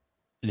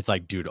 and it's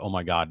like, dude, oh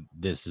my god,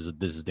 this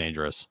is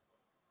dangerous.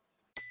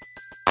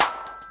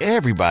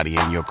 Everybody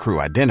in your crew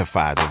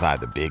identifies as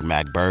either Big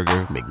Mac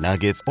Burger,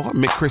 McNuggets, or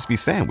McCrispy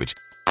Sandwich,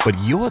 but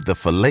you're the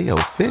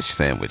Filet-O-Fish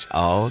Sandwich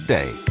all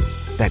day.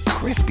 That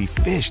crispy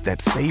fish,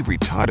 that savory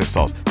tartar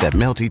sauce, that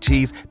melty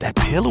cheese, that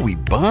pillowy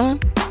bun.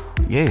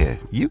 Yeah,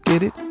 you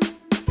get it.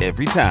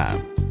 Every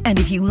time. And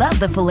if you love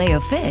the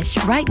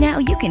Filet-O-Fish, right now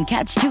you can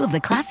catch 2 of the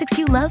classics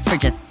you love for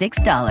just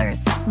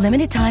 $6.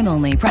 Limited time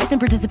only. Price and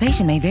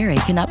participation may vary.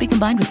 Cannot be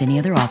combined with any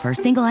other offer.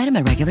 Single item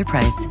at regular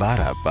price.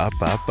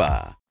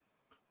 Ba-da-ba-ba-ba.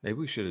 Maybe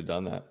we should have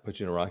done that. Put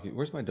you in a Rocky.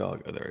 Where's my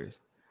dog? Oh, there he is.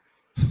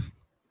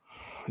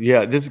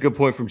 Yeah, this is a good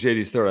point from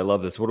JD's third. I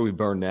love this. What do we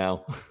burn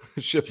now?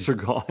 Ships are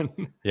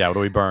gone. Yeah, what do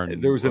we burn?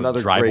 There was another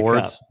dry great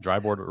boards, dry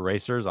board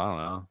erasers. I don't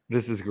know.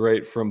 This is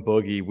great from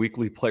Boogie.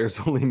 Weekly players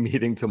only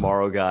meeting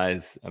tomorrow,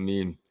 guys. I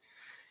mean,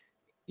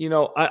 you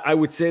know, I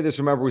would say this.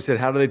 Remember, we said,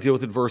 how do they deal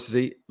with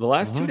adversity? The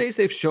last 2 days,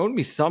 they've shown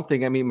me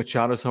something. I mean,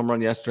 Machado's home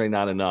run yesterday,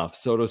 not enough.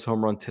 Soto's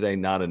home run today,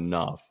 not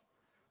enough.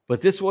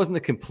 But this wasn't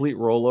a complete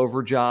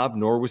rollover job,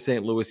 nor was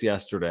St. Louis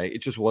yesterday.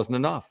 It just wasn't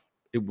enough.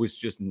 It was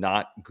just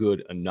not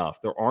good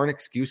enough. There aren't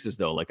excuses,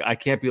 though. Like, I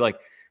can't be like,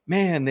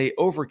 man, they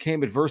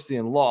overcame adversity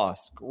and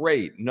lost.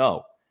 Great.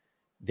 No.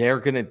 They're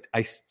going to –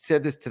 I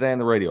said this today on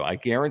the radio. I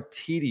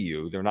guarantee to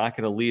you they're not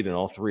going to lead in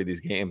all 3 of these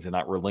games and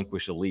not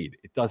relinquish a lead.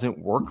 It doesn't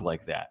work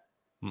like that.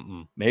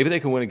 Maybe they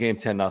can win a game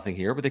 10-0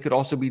 here, but they could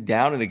also be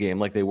down in a game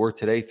like they were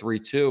today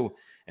 3-2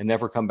 and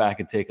never come back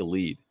and take a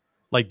lead.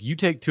 Like, you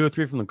take 2 or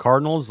 3 from the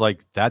Cardinals,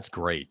 like, that's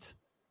great,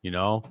 you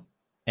know?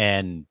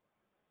 And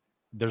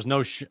there's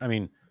no I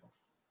mean,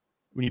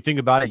 when you think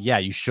about it, yeah,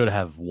 you should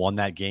have won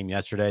that game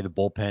yesterday. The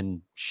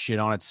bullpen shit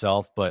on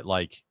itself, but,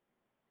 like,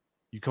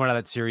 you come out of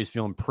that series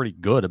feeling pretty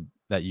good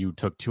that you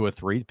took 2 or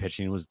 3.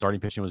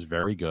 Starting pitching was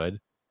very good.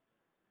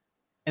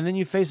 And then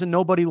you face a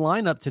nobody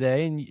lineup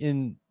today,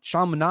 and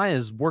Sean Manaea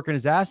is working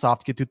his ass off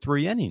to get through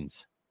 3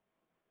 innings.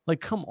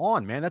 Like, come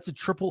on, man. That's a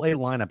AAA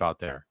lineup out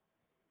there.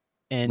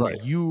 And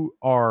you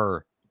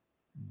are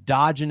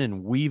dodging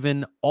and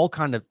weaving all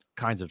kinds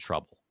of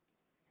trouble.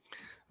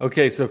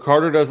 Okay, so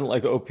Carter doesn't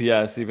like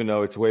OPS, even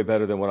though it's way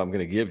better than what I'm going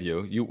to give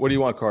you. What do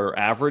you want, Carter?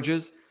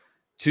 Averages?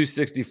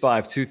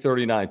 265,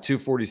 239,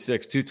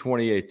 246,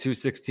 228,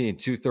 216,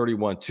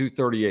 231,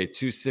 238,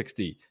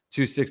 260,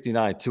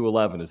 269,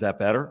 211. Is that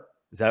better?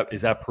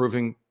 Is that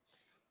proving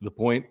the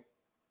point?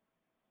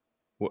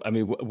 I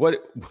mean, what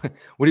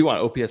do you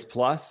want? OPS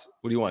plus?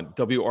 What do you want?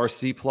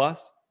 WRC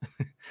plus?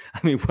 I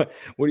mean, what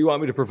do you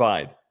want me to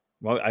provide?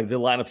 Well, the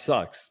lineup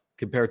sucks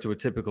compared to a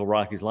typical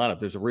Rockies lineup.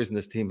 There's a reason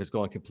this team has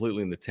gone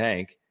completely in the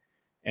tank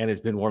and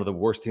has been one of the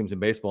worst teams in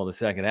baseball in the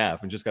second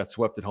half and just got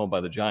swept at home by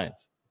the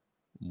Giants.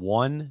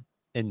 1-7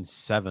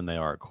 they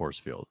are at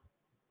Coors Field.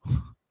 I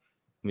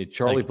mean,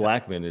 Charlie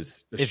Blackmon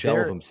is a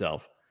shell of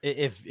himself.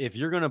 If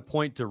you're going to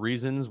point to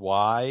reasons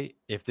why,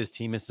 if this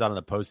team misses out in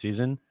the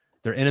postseason,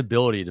 their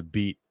inability to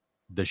beat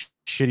the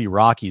shitty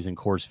Rockies in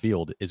Coors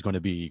Field is going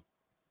to be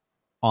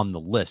on the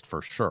list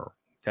for sure.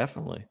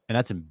 Definitely. And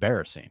that's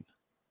embarrassing.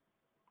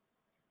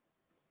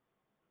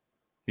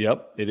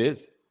 Yep, it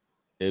is.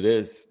 It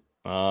is.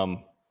 Yeah,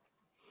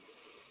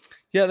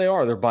 they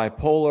are. They're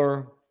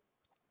bipolar.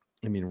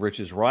 I mean, Rich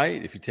is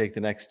right. If you take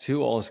the next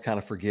 2, all is kind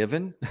of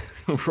forgiven,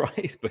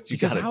 right? But you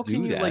got to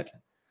do that.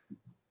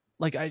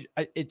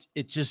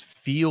 It just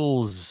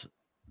feels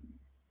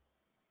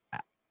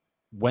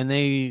when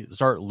they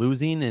start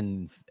losing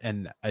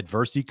and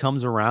adversity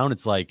comes around,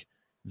 it's like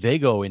they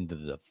go into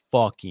the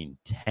fucking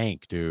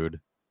tank, dude.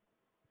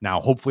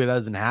 Now, hopefully that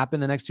doesn't happen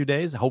the next 2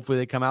 days. Hopefully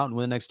they come out and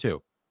win the next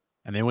 2,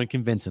 and they win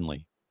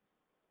convincingly.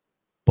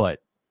 But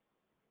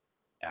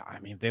I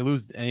mean, if they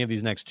lose any of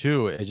these next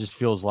 2, it just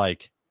feels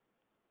like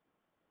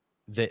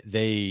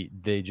they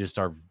just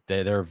are.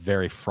 They're a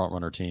very front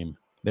runner team.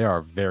 They are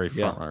a very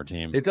front runner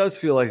team. It does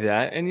feel like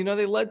that, and you know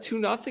they led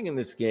 2-0 in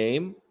this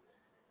game.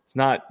 It's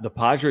not the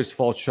Padres'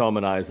 fault. Sean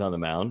Manaea is on the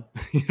mound.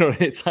 You know,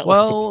 it's not.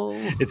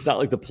 It's not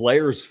like the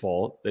player's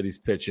fault that he's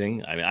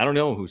pitching. I mean, I don't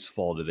know whose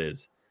fault it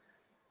is,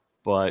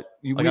 but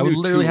I would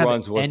literally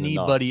have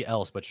anybody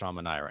else but Sean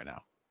Manaea right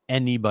now.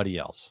 Anybody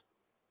else?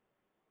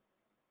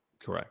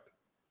 Correct.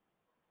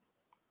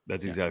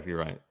 That's exactly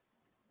right.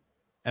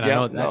 And I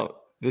know that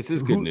this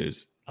is good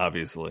news,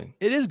 obviously.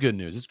 It is good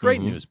news. It's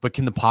great news. But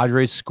can the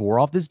Padres score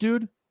off this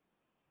dude?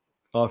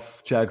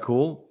 Off Chad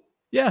Kuhl?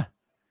 Yeah.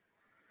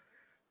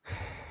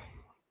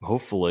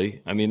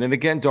 Hopefully. I mean, and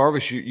again,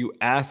 Darvish, you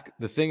ask,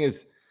 the thing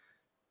is,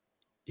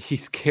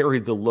 he's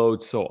carried the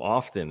load so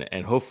often,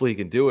 and hopefully he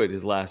can do it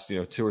his last,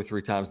 2 or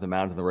 3 times the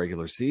mound in the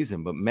regular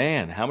season. But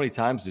man, how many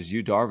times does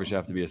Darvish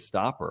have to be a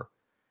stopper?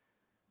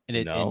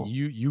 And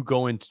you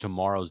go into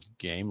tomorrow's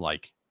game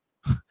like,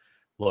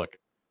 look,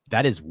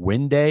 that is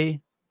win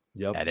day.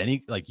 Yep. At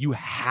any, like, you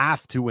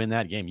have to win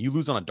that game. You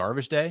lose on a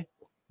Darvish day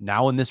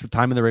now in this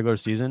time in the regular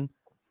season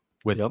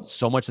with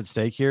so much at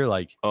stake here.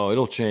 Like,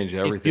 it'll change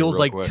everything. It feels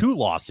like quick. 2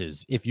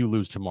 losses if you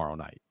lose tomorrow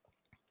night.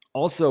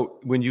 Also,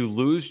 when you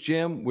lose,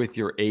 Jim, with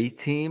your A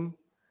team,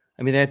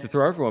 I mean, they had to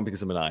throw everyone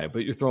because of Mania,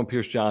 but you're throwing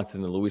Pierce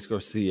Johnson and Luis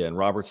Garcia and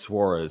Robert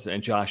Suarez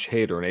and Josh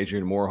Hader and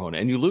Adrian Morejon,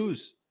 and you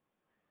lose.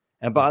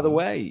 And by the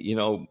way,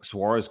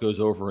 Suarez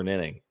goes over an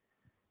inning.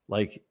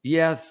 Like,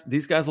 yes,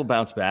 these guys will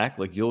bounce back.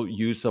 Like, you'll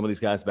use some of these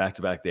guys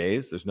back-to-back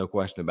days. There's no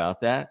question about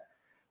that.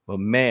 But,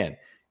 man,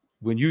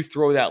 when you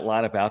throw that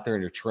lineup out there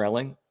and you're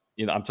trailing,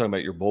 I'm talking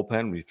about your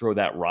bullpen. When you throw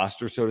that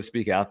roster, so to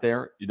speak, out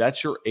there,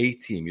 that's your A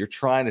team. You're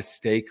trying to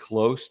stay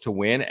close to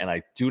win, and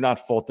I do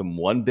not fault them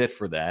one bit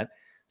for that.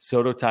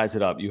 Soto ties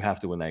it up. You have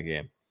to win that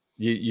game.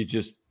 You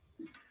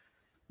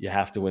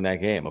have to win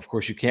that game. Of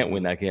course, you can't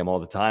win that game all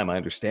the time. I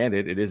understand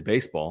it. It is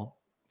baseball.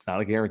 It's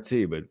not a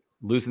guarantee, but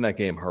losing that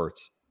game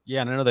hurts.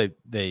 Yeah, and I know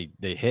they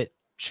hit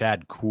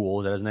Chad Kuhl.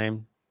 Is that his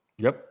name?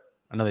 Yep.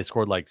 I know they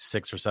scored like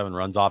 6 or 7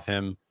 runs off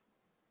him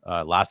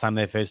last time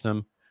they faced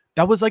him.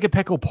 That was like at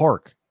Petco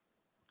Park.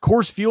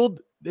 Coors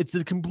Field, it's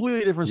a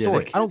completely different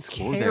story. I don't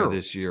care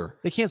this year.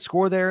 They can't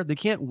score there. They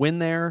can't win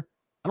there.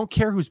 I don't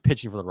care who's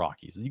pitching for the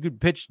Rockies. You could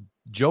pitch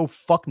Joe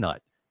Fucknut,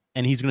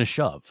 and he's going to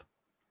shove,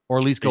 or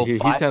at least go.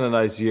 He's had a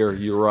nice year.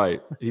 You're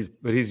right. He's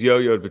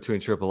yo-yoed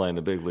between AAA and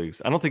the big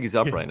leagues. I don't think he's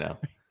up right now.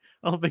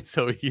 I don't think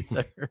so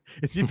either.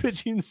 Is he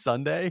pitching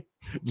Sunday?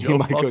 He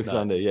might go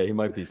Sunday. Yeah, he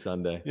might be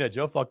Sunday. Yeah,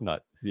 Joe Fucknut.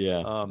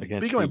 Yeah.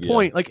 Speaking of my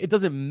point, like, it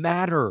doesn't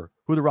matter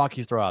who the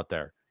Rockies throw out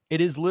there. It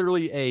is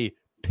literally a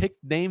pick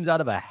names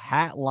out of a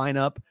hat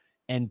lineup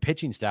and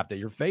pitching staff that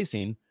you're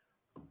facing,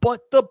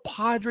 but the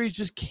Padres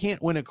just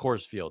can't win at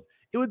Coors Field.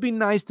 It would be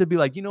nice to be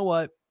like, you know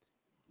what?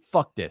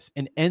 Fuck this,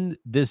 and end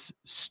this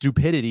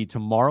stupidity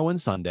tomorrow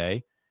and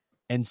Sunday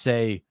and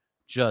say,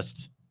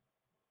 just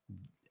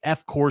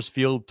F Coors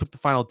Field, took the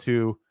final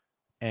 2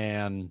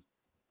 and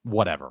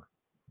whatever.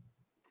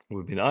 It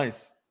would be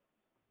nice.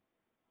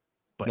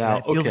 But now,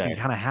 it feels like you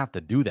kind of have to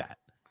do that.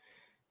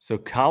 So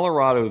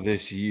Colorado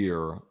this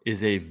year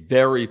is a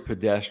very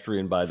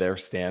pedestrian by their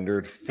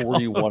standard,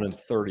 41 and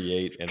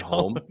 38 at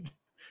home.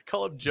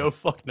 Call up Joe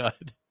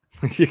Fucknut.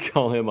 You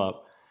call him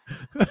up.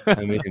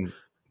 I mean,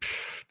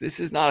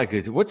 this is not a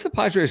good. What's the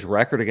Padres'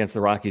 record against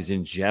the Rockies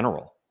in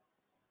general?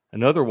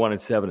 Another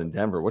 1-7 in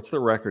Denver. What's the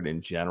record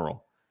in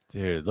general?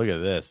 Dude, look at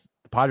this.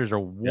 The Padres are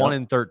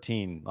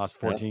 1-13, lost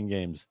 14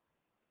 games.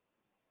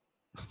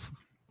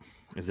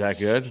 Is that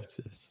good?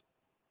 Jesus.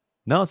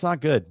 No, it's not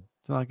good.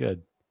 It's not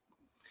good.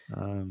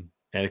 And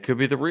it could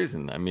be the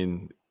reason. I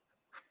mean,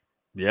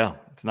 yeah,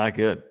 it's not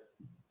good.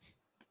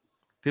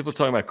 People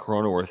talking about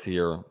Cronenworth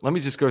here. Let me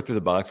just go through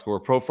the box score.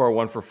 Profar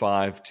 1 for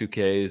 5, 2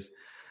 Ks.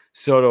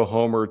 Soto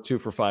homer 2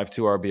 for 5,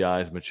 2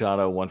 RBIs.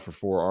 Machado 1 for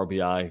 4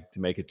 RBI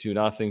to make it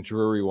 2-0.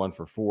 Drury 1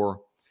 for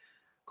 4.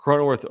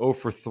 Cronenworth 0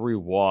 for 3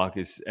 walk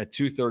is at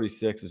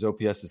 236. His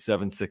OPS is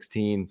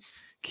 716.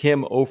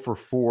 Kim 0 for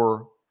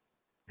 4.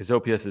 His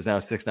OPS is now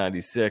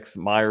 696.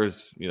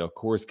 Myers,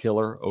 Coors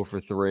killer, 0 for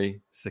 3,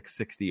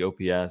 660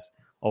 OPS.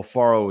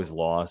 Alfaro is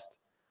lost,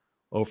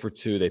 0 for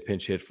 2. They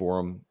pinch hit for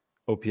him.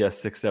 OPS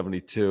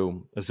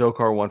 672.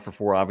 Azokar 1 for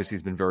 4. Obviously,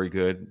 he's been very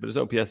good, but his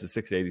OPS is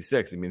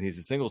 686. I mean, he's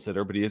a singles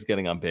hitter, but he is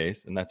getting on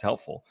base, and that's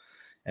helpful.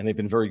 And they've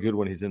been very good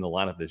when he's in the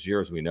lineup this year,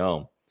 as we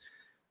know.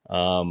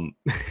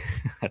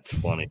 That's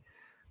funny.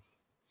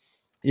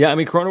 Yeah, I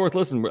mean, Cronenworth,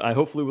 listen,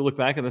 hopefully we look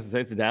back at this and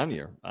say it's a down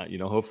year.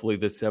 Hopefully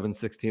this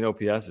 716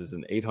 OPS is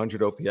an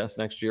 800 OPS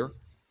next year.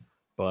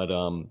 But,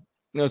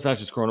 it's not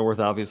just Cronenworth,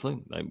 obviously.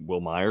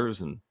 Will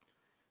Myers. And,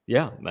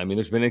 yeah, I mean,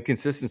 there's been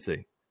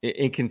inconsistency,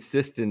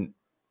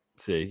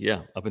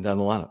 up and down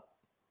the lineup.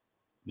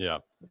 Yeah,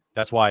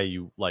 that's why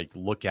you,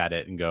 look at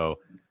it and go,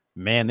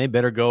 man, they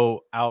better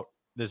go out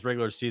this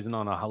regular season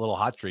on a little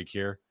hot streak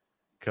here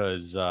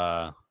because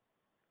do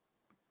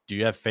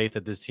you have faith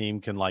that this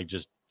team can,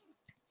 just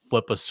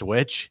flip a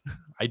switch?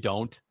 I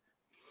don't.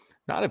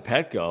 Not at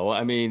Petco.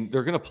 I mean,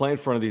 they're going to play in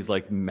front of these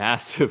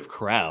massive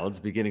crowds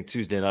beginning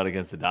Tuesday night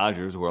against the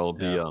Dodgers, where it'll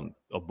be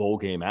a bowl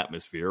game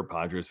atmosphere,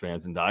 Padres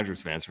fans and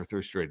Dodgers fans for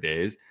 3 straight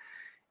days.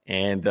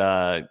 And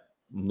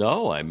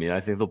no, I mean, I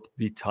think they'll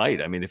be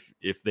tight. I mean,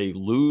 if they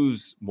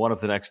lose one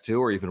of the next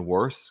 2 or even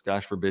worse,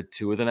 gosh forbid,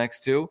 2 of the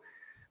next 2,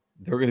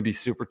 they're going to be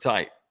super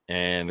tight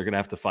and they're going to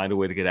have to find a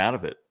way to get out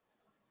of it.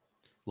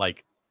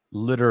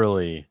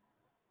 Literally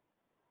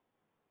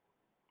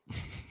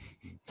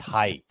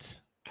tight.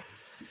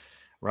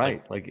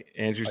 Right. Like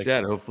Andrew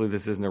said, hopefully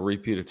this isn't a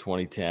repeat of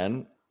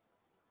 2010.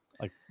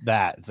 Like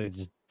that. It's like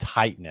just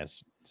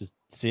tightness. Just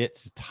see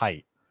it's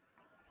tight.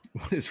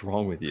 What is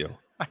wrong with you?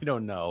 I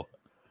don't know.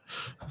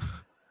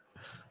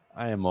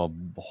 I am a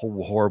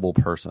horrible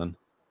person.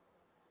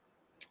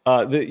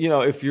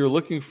 If you're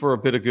looking for a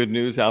bit of good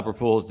news, Albert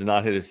Pujols did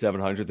not hit his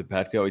 700th at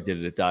Petco. He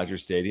did it at Dodger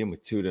Stadium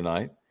with 2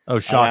 tonight. Oh,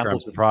 shocker. I'm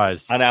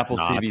surprised. On Apple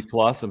TV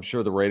Plus, I'm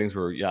sure the ratings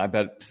were, I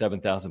bet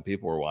 7,000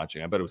 people were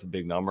watching. I bet it was a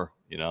big number,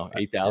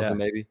 8,000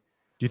 maybe. Do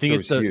you think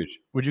it's huge?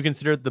 Would you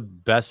consider it the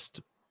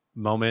best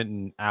moment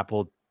in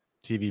Apple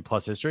TV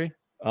Plus history?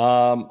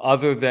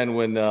 Other than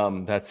when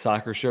that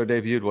soccer show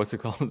debuted, what's it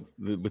called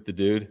with the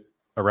dude?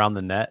 Around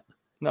the Net?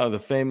 No, the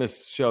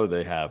famous show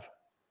they have.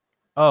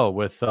 Oh,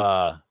 with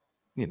Oh,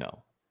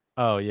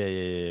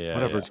 yeah.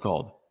 Whatever it's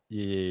called.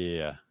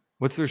 Yeah.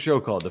 What's their show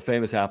called? The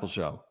famous Apple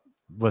show.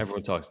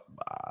 Everyone talks.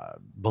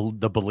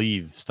 The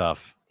Believe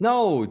stuff.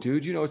 No,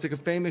 dude, it's like a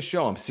famous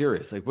show. I'm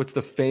serious. Like, what's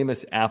the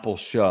famous Apple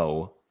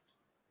show?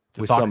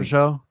 The soccer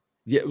show?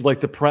 Yeah,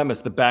 like the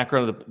premise, the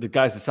background of the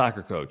guy's a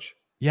soccer coach.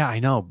 Yeah, I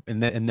know.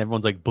 And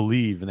everyone's like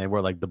Believe, and they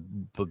wear like the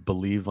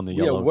Believe on the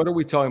yellow. Yeah, what are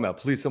we talking about?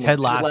 Please, someone. Ted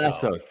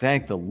Lasso.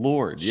 Thank the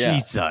Lord. Yeah.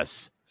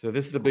 Jesus. So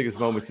this is the biggest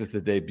moment since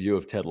the debut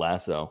of Ted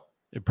Lasso.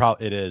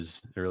 It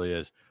is. It really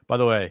is. By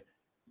the way,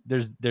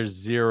 there's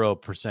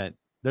 0%.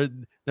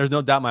 There's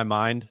no doubt in my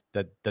mind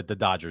that the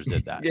Dodgers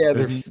did that. Yeah,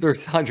 there's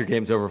 100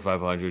 games over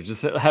 500.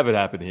 Just have it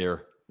happen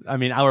here. I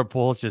mean, Albert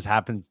Pujols just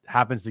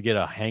happens to get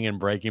a hanging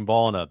breaking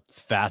ball and a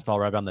fastball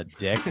right on the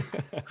dick.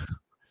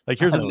 Like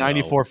here's a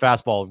 94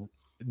 fastball,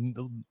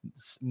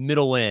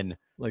 middle in,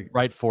 like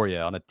right for you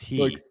on a tee.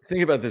 Look,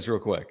 think about this real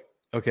quick.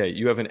 Okay,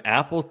 you have an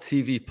Apple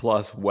TV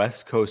Plus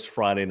West Coast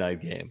Friday night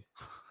game.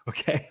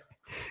 Okay.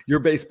 Your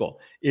baseball.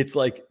 It's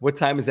like, what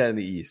time is that in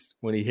the East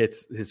when he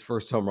hits his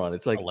first home run?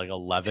 It's like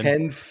 11,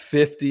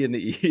 10:50 in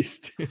the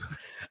East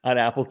on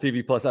Apple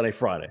TV Plus on a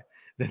Friday.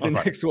 Then the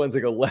next one's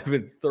like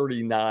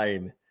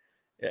 11:39.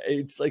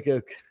 It's like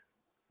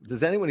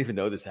does anyone even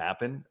know this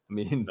happened? I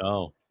mean,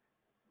 no.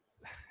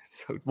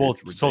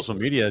 It's social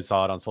media. I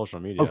saw it on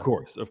social media. Of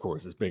course.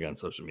 It's big on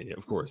social media.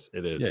 Of course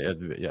it is.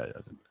 Yeah.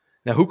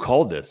 Now, who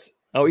called this?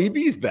 Oh,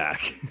 EB's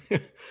back.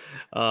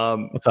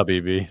 What's up,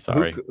 EB?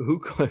 Sorry.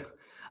 Who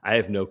I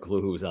have no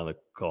clue who was on the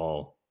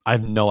call. I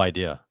have no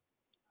idea.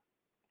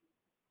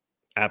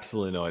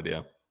 Absolutely no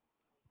idea.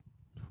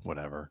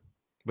 Whatever.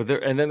 But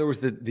then there was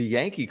the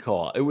Yankee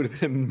call. It would have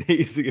been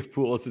amazing if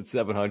Pujols hit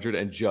 700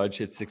 and Judge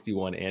hit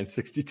 61 and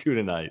 62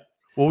 tonight.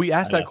 Well, we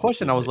asked that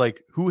question. I was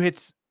like, who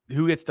hits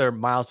their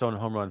milestone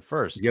home run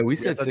first? Yeah, we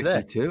said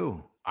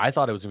 62. I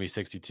thought it was going to be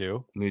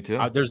 62. Me too.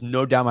 There's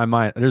no doubt in my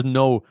mind.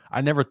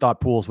 I never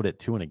thought Pujols would hit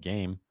 2 in a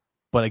game.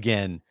 But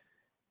again,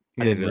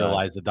 I didn't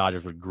realize the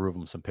Dodgers would groove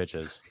him some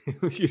pitches.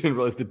 You didn't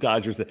realize the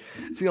Dodgers.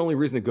 It's the only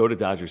reason to go to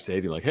Dodger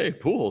Stadium. Like, hey,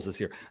 Pujols is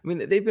here. I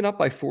mean, they've been up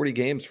by 40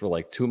 games for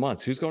like 2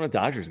 months. Who's going to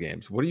Dodgers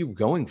games? What are you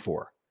going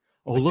for?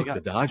 Oh, look, the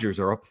Dodgers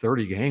are up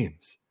 30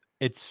 games.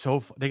 It's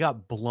they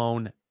got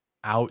blown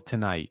out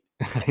tonight.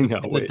 I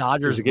know. The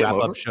Dodgers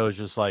wrap-up show is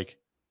just like,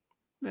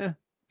 eh.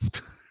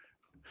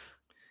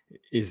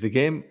 Is the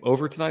game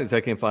over tonight? Is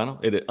that game final?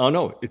 Oh,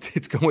 no.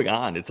 It's going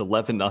on. It's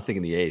 11-0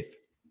 in the 8th.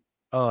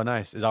 Oh,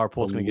 nice. Is our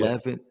Pujols going to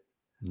get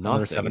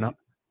another 700?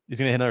 He's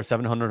going to hit another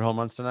 700 home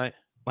runs tonight?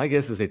 My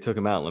guess is they took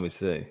him out. Let me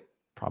see.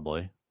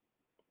 Probably.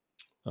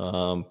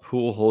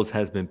 Pujols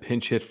has been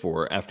pinch hit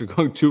for after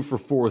going 2 for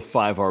 4 with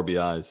 5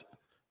 RBIs.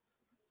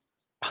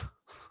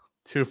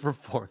 2 for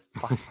 4.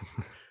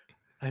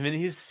 I mean,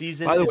 his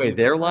season. By the way,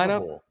 their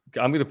lineup.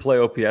 I'm going to play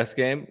OPS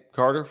game,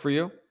 Carter, for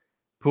you.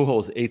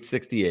 Pujols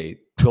 868,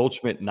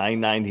 Goldschmidt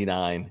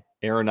 999,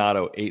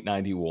 Arenado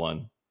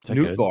 891.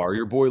 Nootbaar,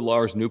 your boy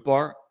Lars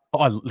Nootbaar. Oh,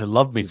 I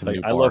love me some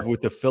Nootbaar. I love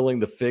with the filling.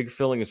 The fig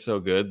filling is so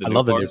good. I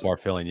love the Nootbaar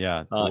filling.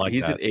 Yeah,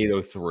 he's at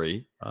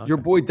 803. Okay. Your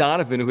boy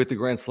Donovan, who hit the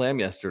grand slam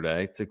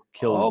yesterday to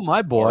kill. Oh,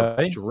 my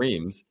boy,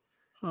 dreams.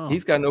 Oh.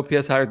 He's got an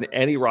OPS higher than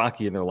any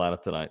Rocky in their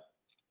lineup tonight.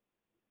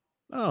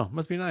 Oh,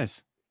 must be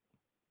nice.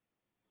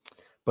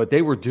 But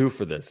they were due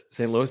for this.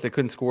 St. Louis, they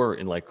couldn't score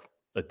in like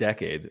a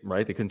decade,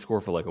 right? They couldn't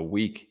score for like a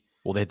week.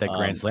 Well, they hit that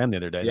grand slam the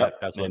other day. Yep.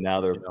 That's what. And now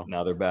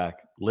they're back.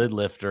 Lid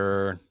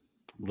lifter.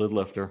 What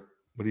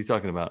are you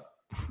talking about?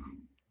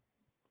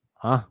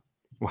 Huh?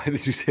 Why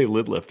did you say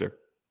lid lifter?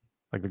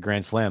 Like the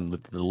grand slam,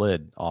 lift the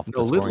lid off.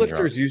 No, lid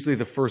lifter is usually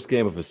the first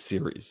game of a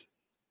series.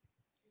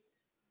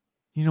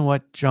 You know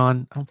what,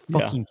 John? I don't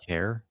fucking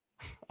care.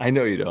 I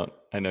know you don't.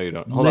 Hold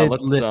lid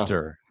on.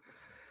 Lifter.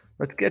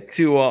 Let's get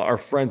to our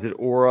friends at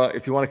Aura.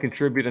 If you want to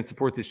contribute and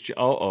support this,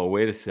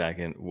 wait a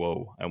second.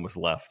 Whoa, I almost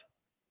left.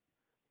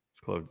 It's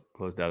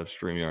closed out of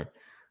StreamYard.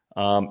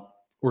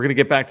 We're going to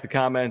get back to the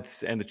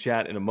comments and the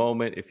chat in a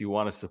moment. If you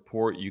want to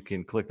support, you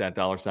can click that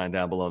 $sign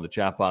down below in the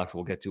chat box.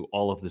 We'll get to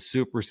all of the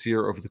supers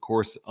here over the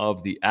course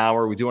of the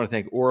hour. We do want to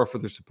thank Aura for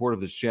their support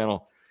of this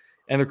channel.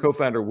 And their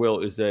co-founder, Will,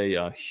 is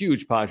a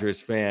huge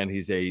Padres fan.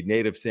 He's a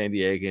native San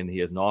Diegan. He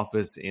has an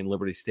office in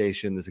Liberty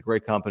Station. There's a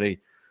great company.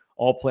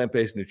 All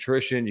plant-based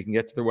nutrition. You can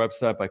get to their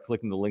website by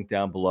clicking the link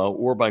down below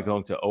or by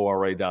going to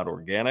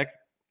ora.organic.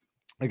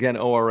 Again,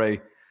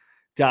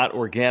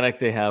 ORA.organic.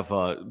 They have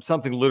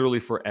something literally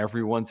for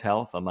everyone's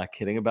health. I'm not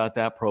kidding about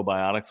that.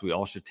 Probiotics. We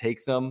all should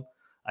take them.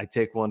 I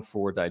take one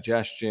for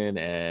digestion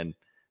and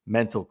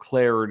mental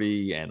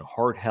clarity and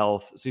heart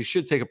health. So you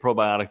should take a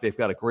probiotic. They've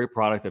got a great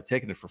product. I've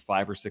taken it for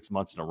 5 or 6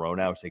 months in a row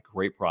now. It's a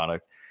great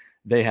product.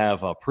 They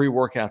have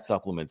pre-workout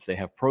supplements. They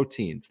have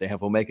proteins. They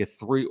have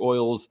omega-3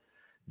 oils.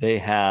 They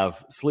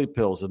have sleep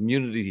pills,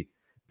 immunity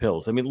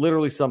pills. I mean,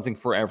 literally something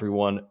for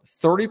everyone.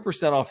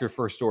 30% off your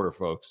first order,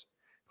 folks.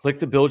 Click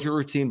the Build Your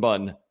Routine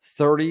button.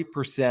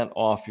 30%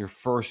 off your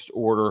first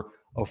order.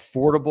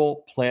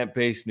 Affordable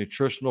plant-based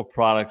nutritional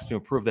products to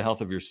improve the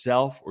health of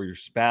yourself or your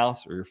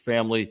spouse or your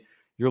family,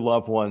 your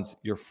loved ones,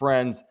 your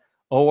friends.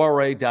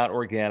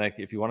 ORA.organic.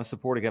 If you want to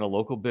support, again, a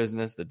local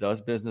business that does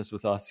business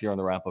with us here on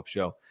the Wrap-Up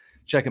Show,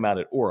 check them out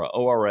at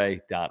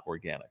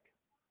ORA.organic.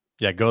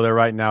 Yeah, go there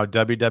right now,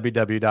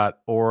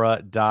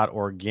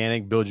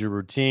 www.aura.organic. Build your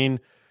routine.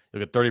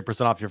 You'll get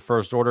 30% off your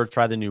first order.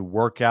 Try the new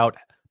workout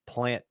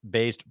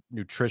plant-based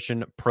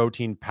nutrition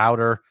protein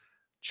powder,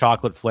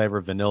 chocolate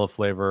flavor, vanilla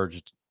flavor,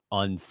 just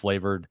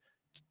unflavored.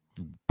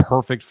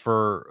 Perfect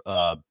for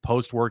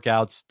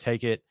post-workouts.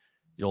 Take it.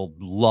 You'll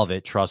love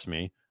it. Trust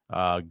me.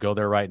 Go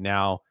there right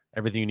now.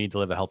 Everything you need to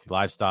live a healthy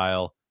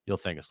lifestyle. You'll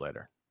thank us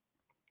later.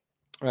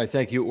 All right.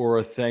 Thank you,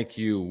 Aura. Thank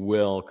you,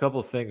 Will. A couple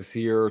of things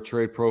here.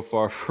 Trade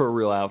profile for a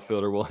real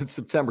outfielder. Well, it's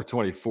September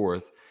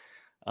 24th.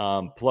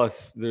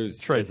 Plus, there's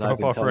trade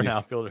profile for an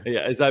outfielder.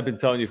 Yeah, as I've been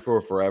telling you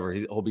for forever,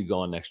 he'll be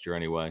gone next year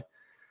anyway.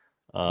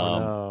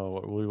 No,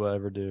 what will we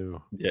ever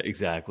do? Yeah,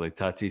 exactly.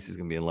 Tatis is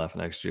going to be in left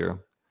next year.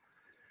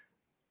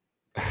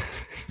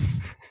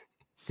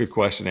 Good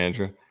question,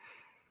 Andrew.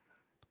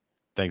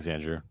 Thanks,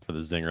 Andrew, for the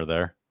zinger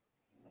there.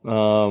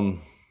 I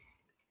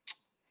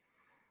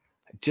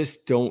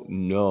just don't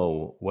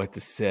know what to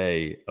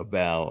say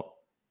about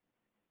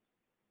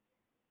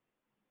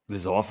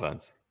this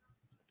offense.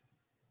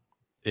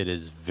 It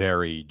is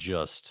very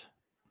just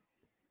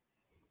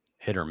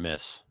hit or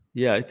miss.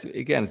 Yeah, has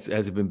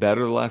it been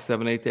better the last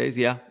 7-8 days?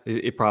 Yeah,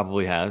 it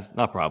probably has.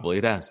 Not probably,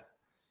 it has.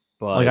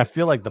 But like I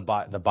feel like the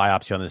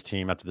biopsy on this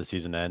team after the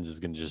season ends is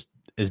going to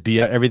be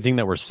everything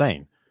that we're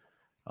saying.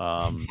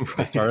 Right.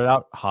 They started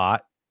out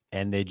hot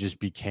and they just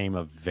became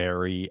a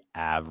very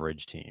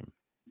average team,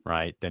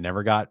 right? They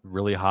never got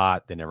really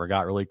hot. They never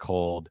got really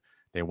cold.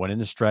 They went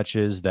into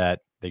stretches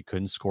that they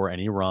couldn't score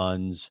any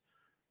runs,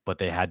 but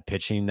they had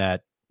pitching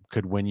that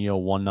could win you a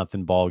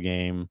 1-0 ball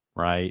game,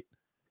 right?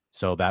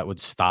 So that would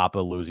stop a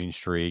losing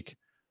streak.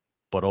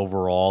 But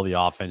overall, the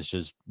offense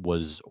just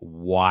was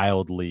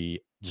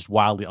wildly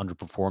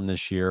underperformed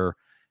this year.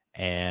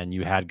 And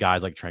you had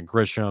guys like Trent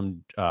Grisham,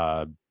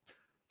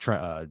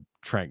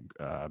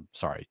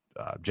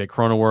 Jake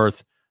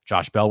Cronenworth,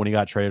 Josh Bell when he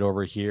got traded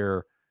over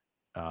here,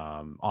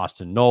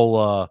 Austin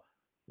Nola,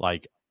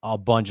 like a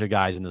bunch of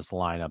guys in this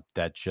lineup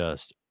that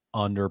just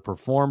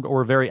underperformed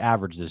or very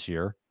average this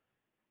year.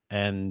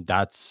 And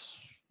that's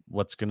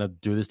what's going to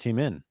do this team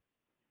in.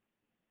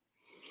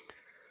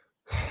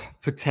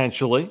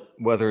 Potentially,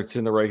 whether it's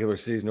in the regular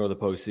season or the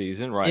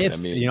postseason, right? If,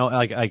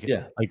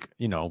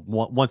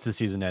 once the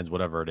season ends,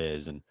 whatever it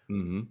is, and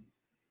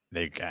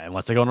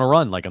unless they go on a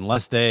run,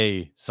 unless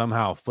they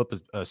somehow flip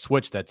a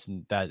switch that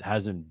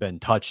hasn't been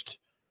touched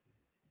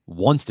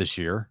once this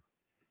year.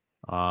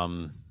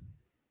 All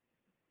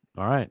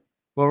right.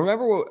 Well,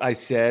 remember what I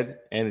said,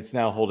 and it's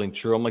now holding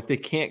true. I'm like, they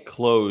can't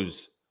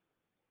close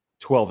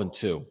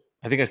 12-2.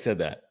 I think I said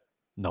that.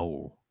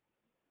 No.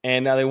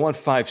 And now they won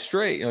 5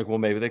 straight. You're like, well,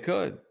 maybe they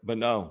could, but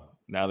no.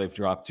 Now they've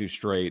dropped 2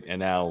 straight, and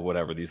now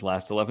whatever. These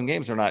last 11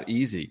 games are not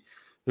easy.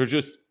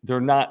 They're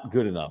not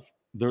good enough.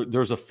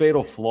 There's a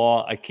fatal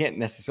flaw. I can't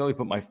necessarily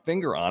put my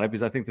finger on it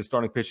because I think the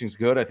starting pitching's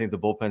good. I think the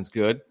bullpen's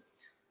good.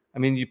 I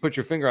mean, you put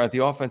your finger on it,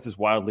 the offense is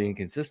wildly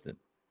inconsistent.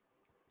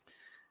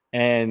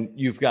 And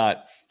you've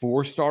got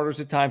 4 starters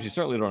at times. You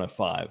certainly don't have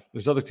 5.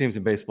 There's other teams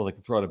in baseball that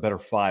can throw out a better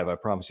 5, I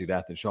promise you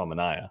that, than Sean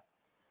Manaea.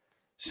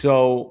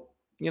 So,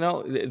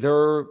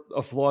 they're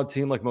a flawed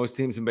team like most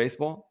teams in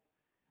baseball.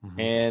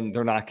 And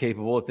they're not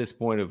capable at this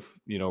point of,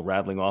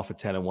 rattling off a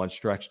 10-1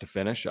 stretch to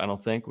finish, I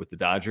don't think, with the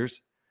Dodgers.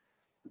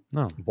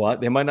 No.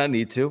 But they might not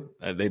need to.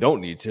 They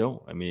don't need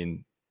to. I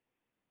mean,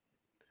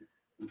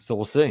 so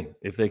we'll see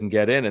if they can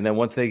get in. And then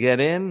once they get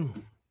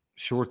in,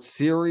 short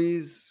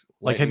series.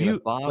 Have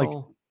you,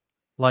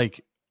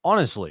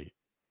 honestly,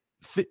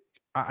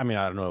 I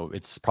don't know.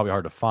 It's probably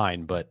hard to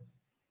find, but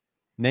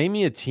name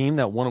me a team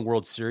that won a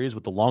World Series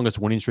with the longest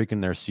winning streak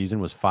in their season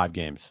was 5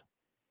 games.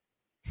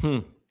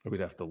 We'd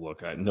have to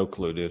look. I have no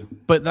clue, dude.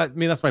 But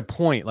that's my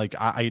point.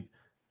 It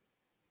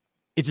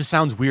just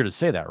sounds weird to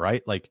say that,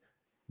 right?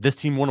 This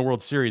team won a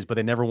World Series, but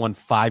they never won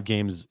 5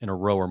 games in a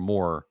row or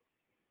more.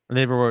 Or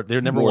they never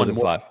won more than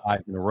 5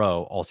 in a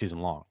row all season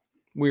long.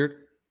 Weird.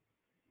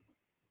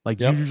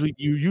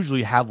 You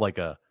usually have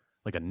a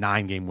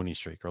 9-game winning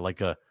streak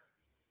or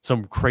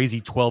some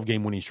crazy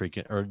 12-game winning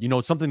streak or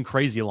something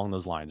crazy along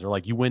those lines, or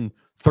you win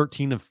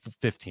 13 of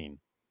 15,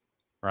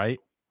 right?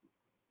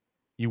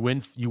 You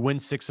win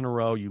 6 in a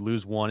row, you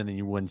lose 1, and then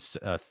you win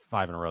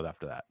 5 in a row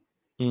after that.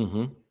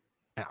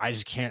 And I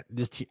just can't.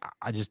 This team,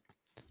 they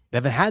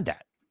haven't had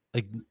that.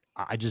 Like,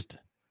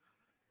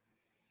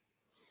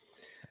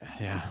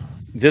 yeah.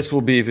 This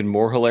will be even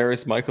more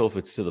hilarious, Michael, if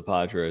it's to the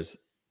Padres.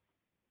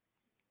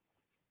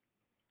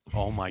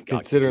 Oh my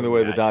God! Considering the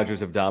way the Dodgers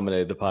have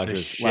dominated the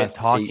Padres last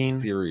 8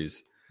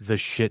 series, the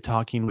shit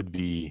talking would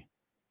be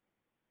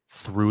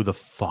through the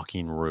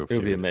fucking roof. It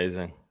would be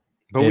amazing.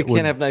 But we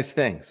can't have nice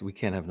things. We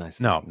can't have nice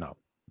things. No.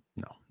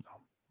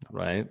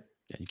 Right?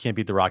 Yeah, you can't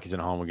beat the Rockies at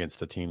home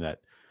against a team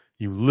that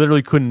you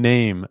literally couldn't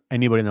name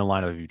anybody in their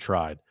lineup if you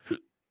tried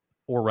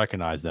or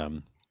recognize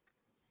them.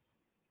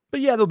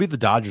 But yeah, they'll beat the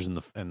Dodgers in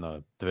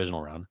the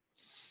divisional round.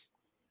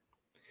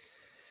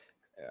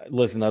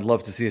 Listen, I'd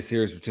love to see a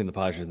series between the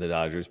Padres and the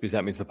Dodgers because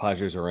that means the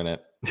Padres are in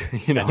it.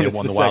 You know, and they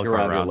won the wild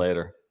card round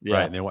later. Yeah.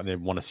 Right, and they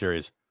won a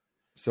series.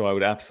 So I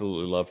would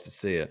absolutely love to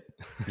see it.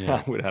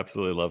 Yeah. I would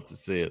absolutely love to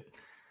see it.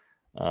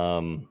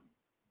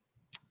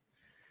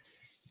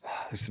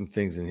 There's some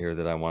things in here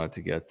that I wanted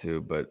to get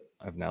to, but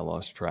I've now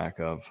lost track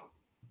of.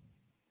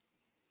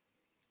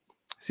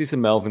 I see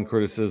some Melvin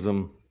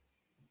criticism.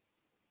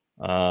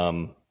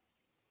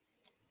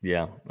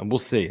 Yeah, and we'll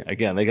see.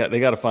 Again, they got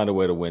to find a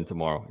way to win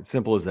tomorrow. It's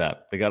simple as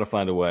that. They got to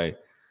find a way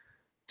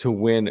to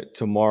win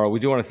tomorrow. We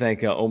do want to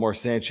thank Omar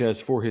Sanchez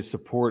for his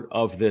support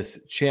of this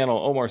channel.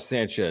 Omar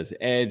Sanchez,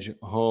 Edge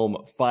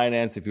Home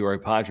Finance. If you are a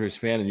Padres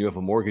fan and you have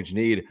a mortgage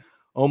need,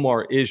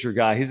 Omar is your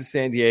guy. He's a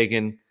San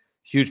Diegan,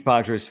 huge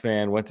Padres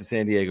fan, went to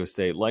San Diego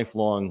State,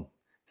 lifelong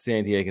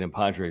San Diegan and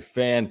Padre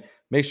fan.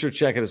 Make sure to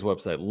check out his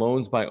website,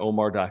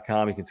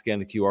 loansbyomar.com. You can scan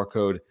the QR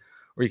code,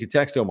 or you can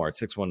text Omar at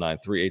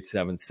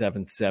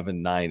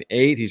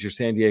 619-387-7798. He's your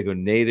San Diego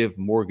native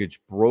mortgage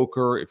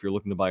broker. If you're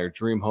looking to buy your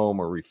dream home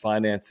or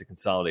refinance to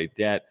consolidate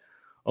debt,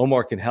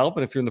 Omar can help.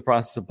 And if you're in the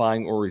process of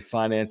buying or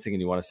refinancing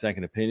and you want a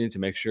second opinion to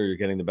make sure you're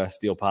getting the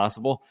best deal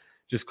possible,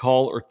 just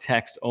call or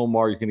text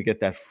Omar. You're going to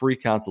get that free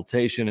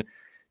consultation.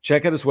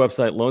 Check out his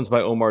website,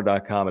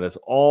 loansbyomar.com. It has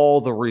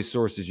all the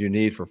resources you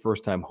need for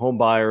first-time home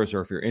buyers,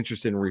 or if you're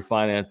interested in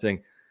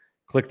refinancing,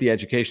 click the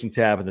education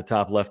tab in the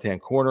top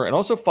left-hand corner. And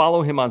also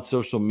follow him on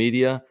social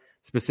media,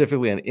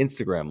 specifically on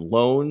Instagram,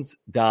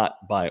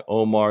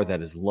 loans.byomar.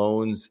 That is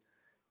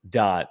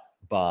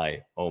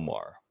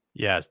loans.byomar.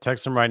 Yes,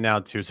 text him right now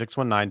to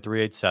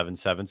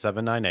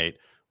 619-387-7798.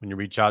 When you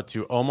reach out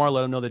to Omar,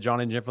 let him know that John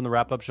and Jim from the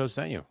Wrap Up Show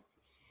sent you.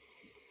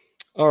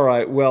 All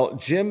right. Well,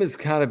 Jim has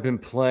kind of been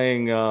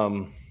playing, I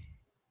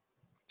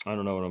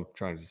don't know what I'm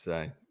trying to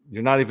say.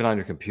 You're not even on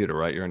your computer,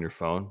 right? You're on your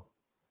phone?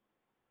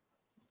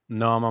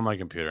 No, I'm on my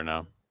computer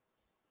now.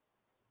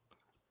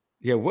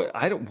 Yeah,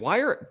 why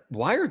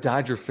are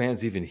Dodger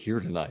fans even here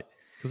tonight?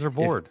 Because they're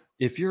bored.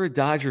 If you're a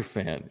Dodger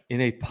fan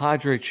in a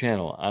Padre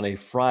channel on a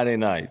Friday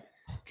night,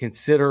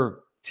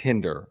 consider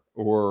Tinder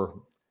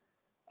or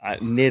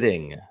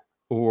knitting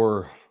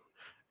or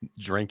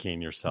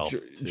drinking yourself.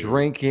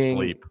 Drinking.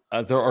 Sleep.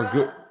 There are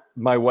good.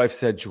 My wife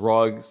said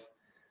drugs.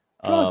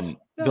 Drugs.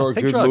 There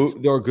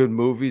are good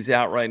movies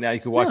out right now. You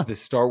can watch the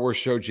Star Wars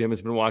show Jim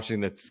has been watching.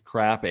 That's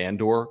crap.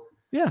 Andor.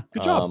 Yeah,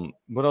 good job.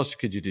 What else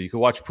could you do? You could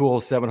watch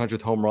Pujols'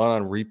 700th home run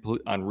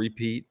on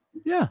repeat.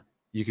 Yeah.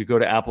 You could go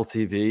to Apple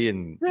TV,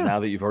 and now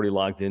that you've already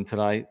logged in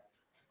tonight,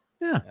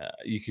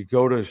 you could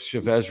go to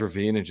Chavez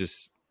Ravine and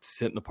just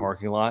sit in the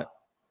parking lot.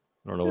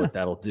 I don't know what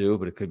that'll do,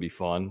 but it could be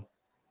fun.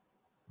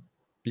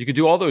 You could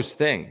do all those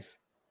things.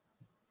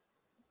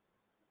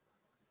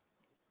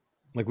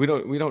 Like we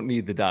don't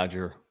need the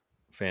Dodger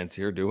fans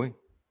here, do we?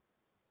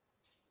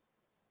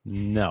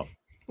 No.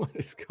 What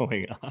is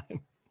going on?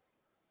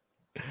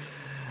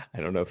 I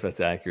don't know if that's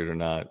accurate or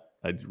not.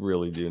 I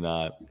really do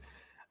not.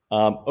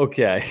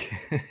 Okay.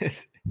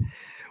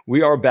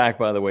 We are back,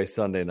 by the way,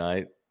 Sunday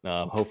night.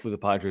 Hopefully the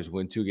Padres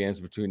win 2 games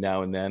between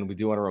now and then. We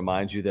do want to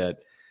remind you that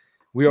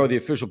we are the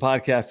official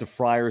podcast of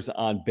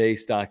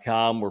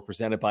FriersOnBase.com. We're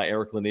presented by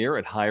Eric Lanier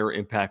at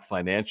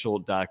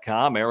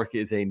HigherImpactFinancial.com. Eric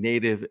is a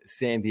native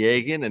San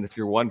Diegan, and if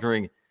you're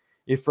wondering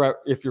if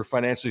you're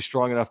financially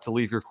strong enough to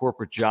leave your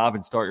corporate job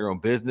and start your own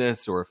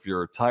business, or if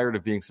you're tired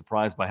of being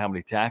surprised by how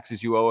many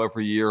taxes you owe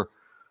every year,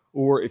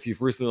 or if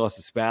you've recently lost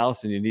a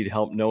spouse and you need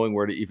help knowing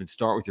where to even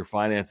start with your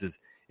finances,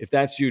 if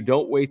that's you,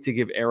 don't wait to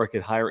give Eric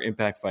at Higher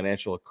Impact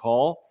Financial a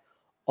call.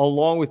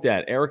 Along with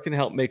that, Eric can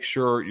help make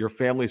sure your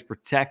family is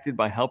protected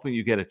by helping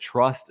you get a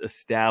trust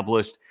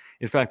established.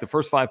 In fact, the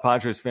first 5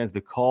 Padres fans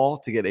that call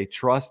to get a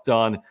trust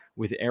done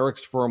with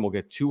Eric's firm will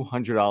get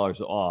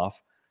 $200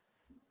 off.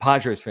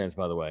 Padres fans,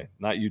 by the way,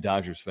 not you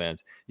Dodgers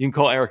fans. You can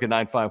call Eric at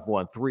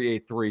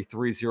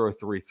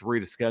 951-383-3033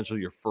 to schedule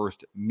your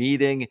first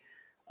meeting.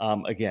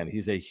 Again,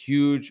 he's a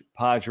huge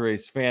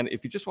Padres fan.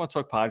 If you just want to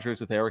talk Padres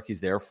with Eric, he's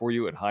there for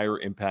you at Higher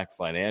Impact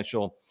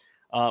Financial.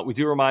 We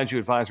do remind you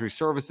advisory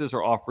services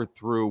are offered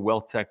through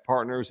Wealth Tech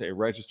Partners, a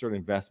registered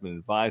investment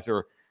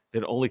advisor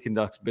that only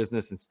conducts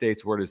business in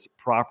states where it is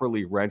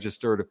properly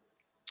registered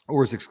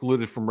or is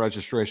excluded from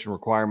registration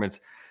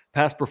requirements.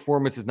 Past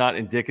performance is not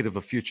indicative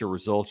of future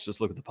results. Just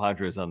look at the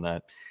Padres on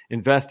that.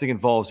 Investing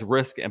involves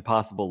risk and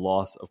possible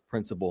loss of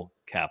principal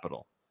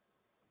capital.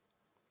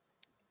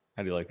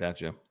 How do you like that,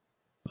 Jim?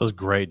 That was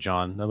great,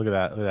 John. Now look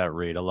at that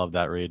read. I love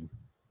that read.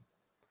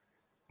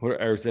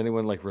 Is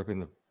anyone like ripping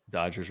the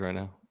Dodgers right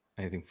now?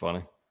 Anything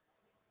funny?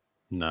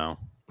 No.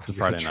 It's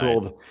Friday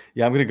night.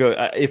 Yeah, I'm going to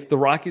go. If the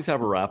Rockies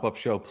have a wrap-up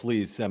show,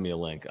 please send me a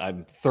link.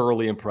 I'm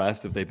thoroughly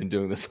impressed if they've been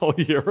doing this all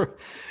year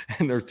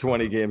and they're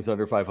 20 games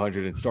under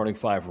 500 and starting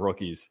 5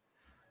 rookies.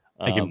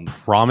 I can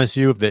promise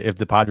you if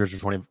the Padres are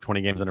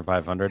 20 games under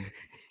 500,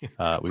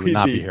 we would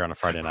not be here on a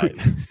Friday night.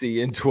 See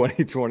you in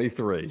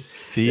 2023.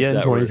 See you in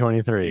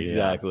 2023.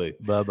 Exactly.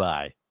 Yeah.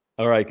 Bye-bye.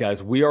 All right,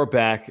 guys, we are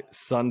back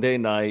Sunday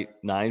night,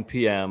 9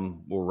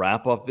 p.m. We'll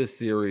wrap up this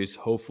series.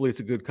 Hopefully it's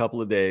a good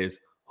couple of days.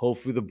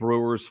 Hopefully the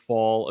Brewers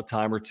fall a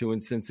time or two in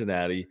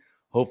Cincinnati.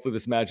 Hopefully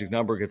this magic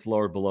number gets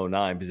lowered below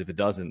 9, because if it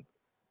doesn't,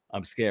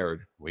 I'm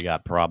scared. We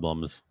got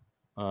problems.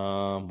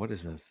 What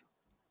is this?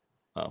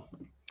 Oh.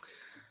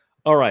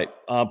 All right.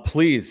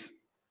 Please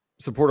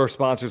support our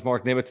sponsors,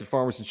 Mark Nimitz at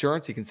Farmers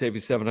Insurance. He can save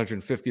you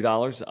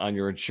 $750 on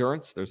your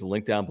insurance. There's a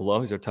link down below.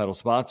 He's our title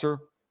sponsor.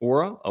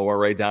 Ora,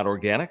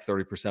 ORA.organic,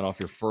 30% off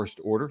your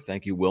first order.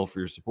 Thank you, Will, for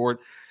your support.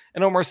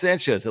 And Omar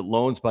Sanchez at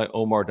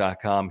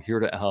loansbyomar.com, here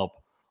to help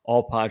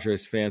all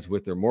Padres fans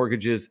with their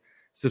mortgages.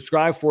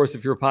 Subscribe for us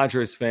if you're a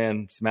Padres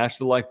fan. Smash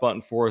the like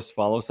button for us.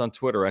 Follow us on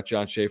Twitter at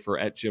John Schaefer,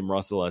 at Jim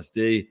Russell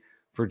SD.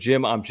 For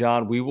Jim, I'm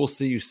John. We will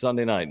see you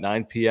Sunday night,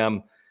 9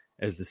 p.m.,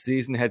 as the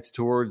season heads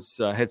towards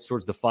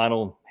the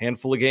final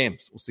handful of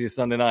games. We'll see you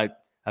Sunday night.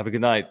 Have a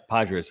good night,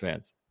 Padres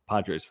fans.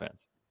 Padres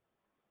fans.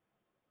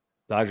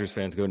 Dodgers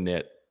fans, go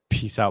knit.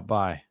 Peace out.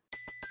 Bye.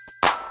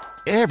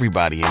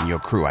 Everybody in your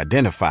crew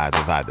identifies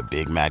as either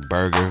Big Mac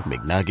Burger,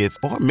 McNuggets,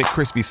 or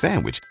McCrispy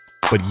Sandwich.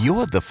 But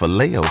you're the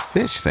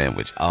Filet-O-Fish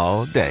Sandwich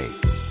all day.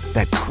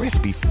 That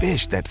crispy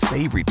fish, that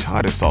savory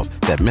tartar sauce,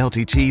 that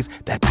melty cheese,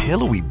 that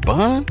pillowy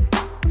bun.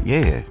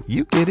 Yeah,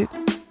 you get it.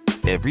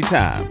 Every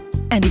time.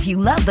 And if you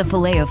love the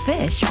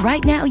Filet-O-Fish,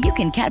 right now you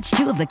can catch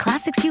 2 of the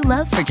classics you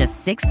love for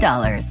just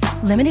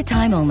 $6. Limited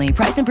time only.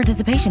 Price and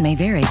participation may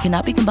vary.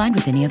 Cannot be combined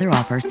with any other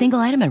offer. Single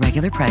item at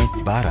regular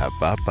price.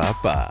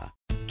 Ba-da-ba-ba-ba.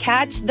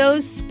 Catch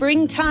those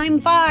springtime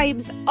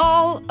vibes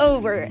all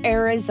over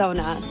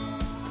Arizona.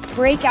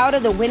 Break out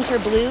of the winter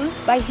blues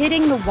by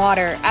hitting the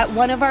water at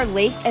one of our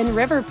lake and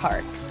river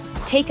parks.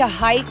 Take a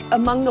hike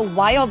among the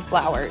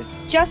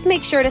wildflowers. Just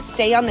make sure to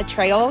stay on the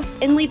trails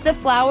and leave the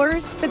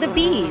flowers for the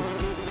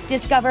bees.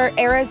 Discover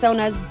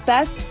Arizona's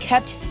best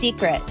kept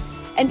secret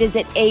and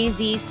visit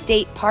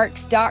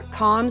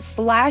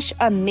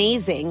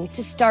azstateparks.com/amazing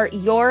to start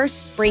your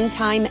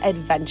springtime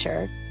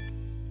adventure.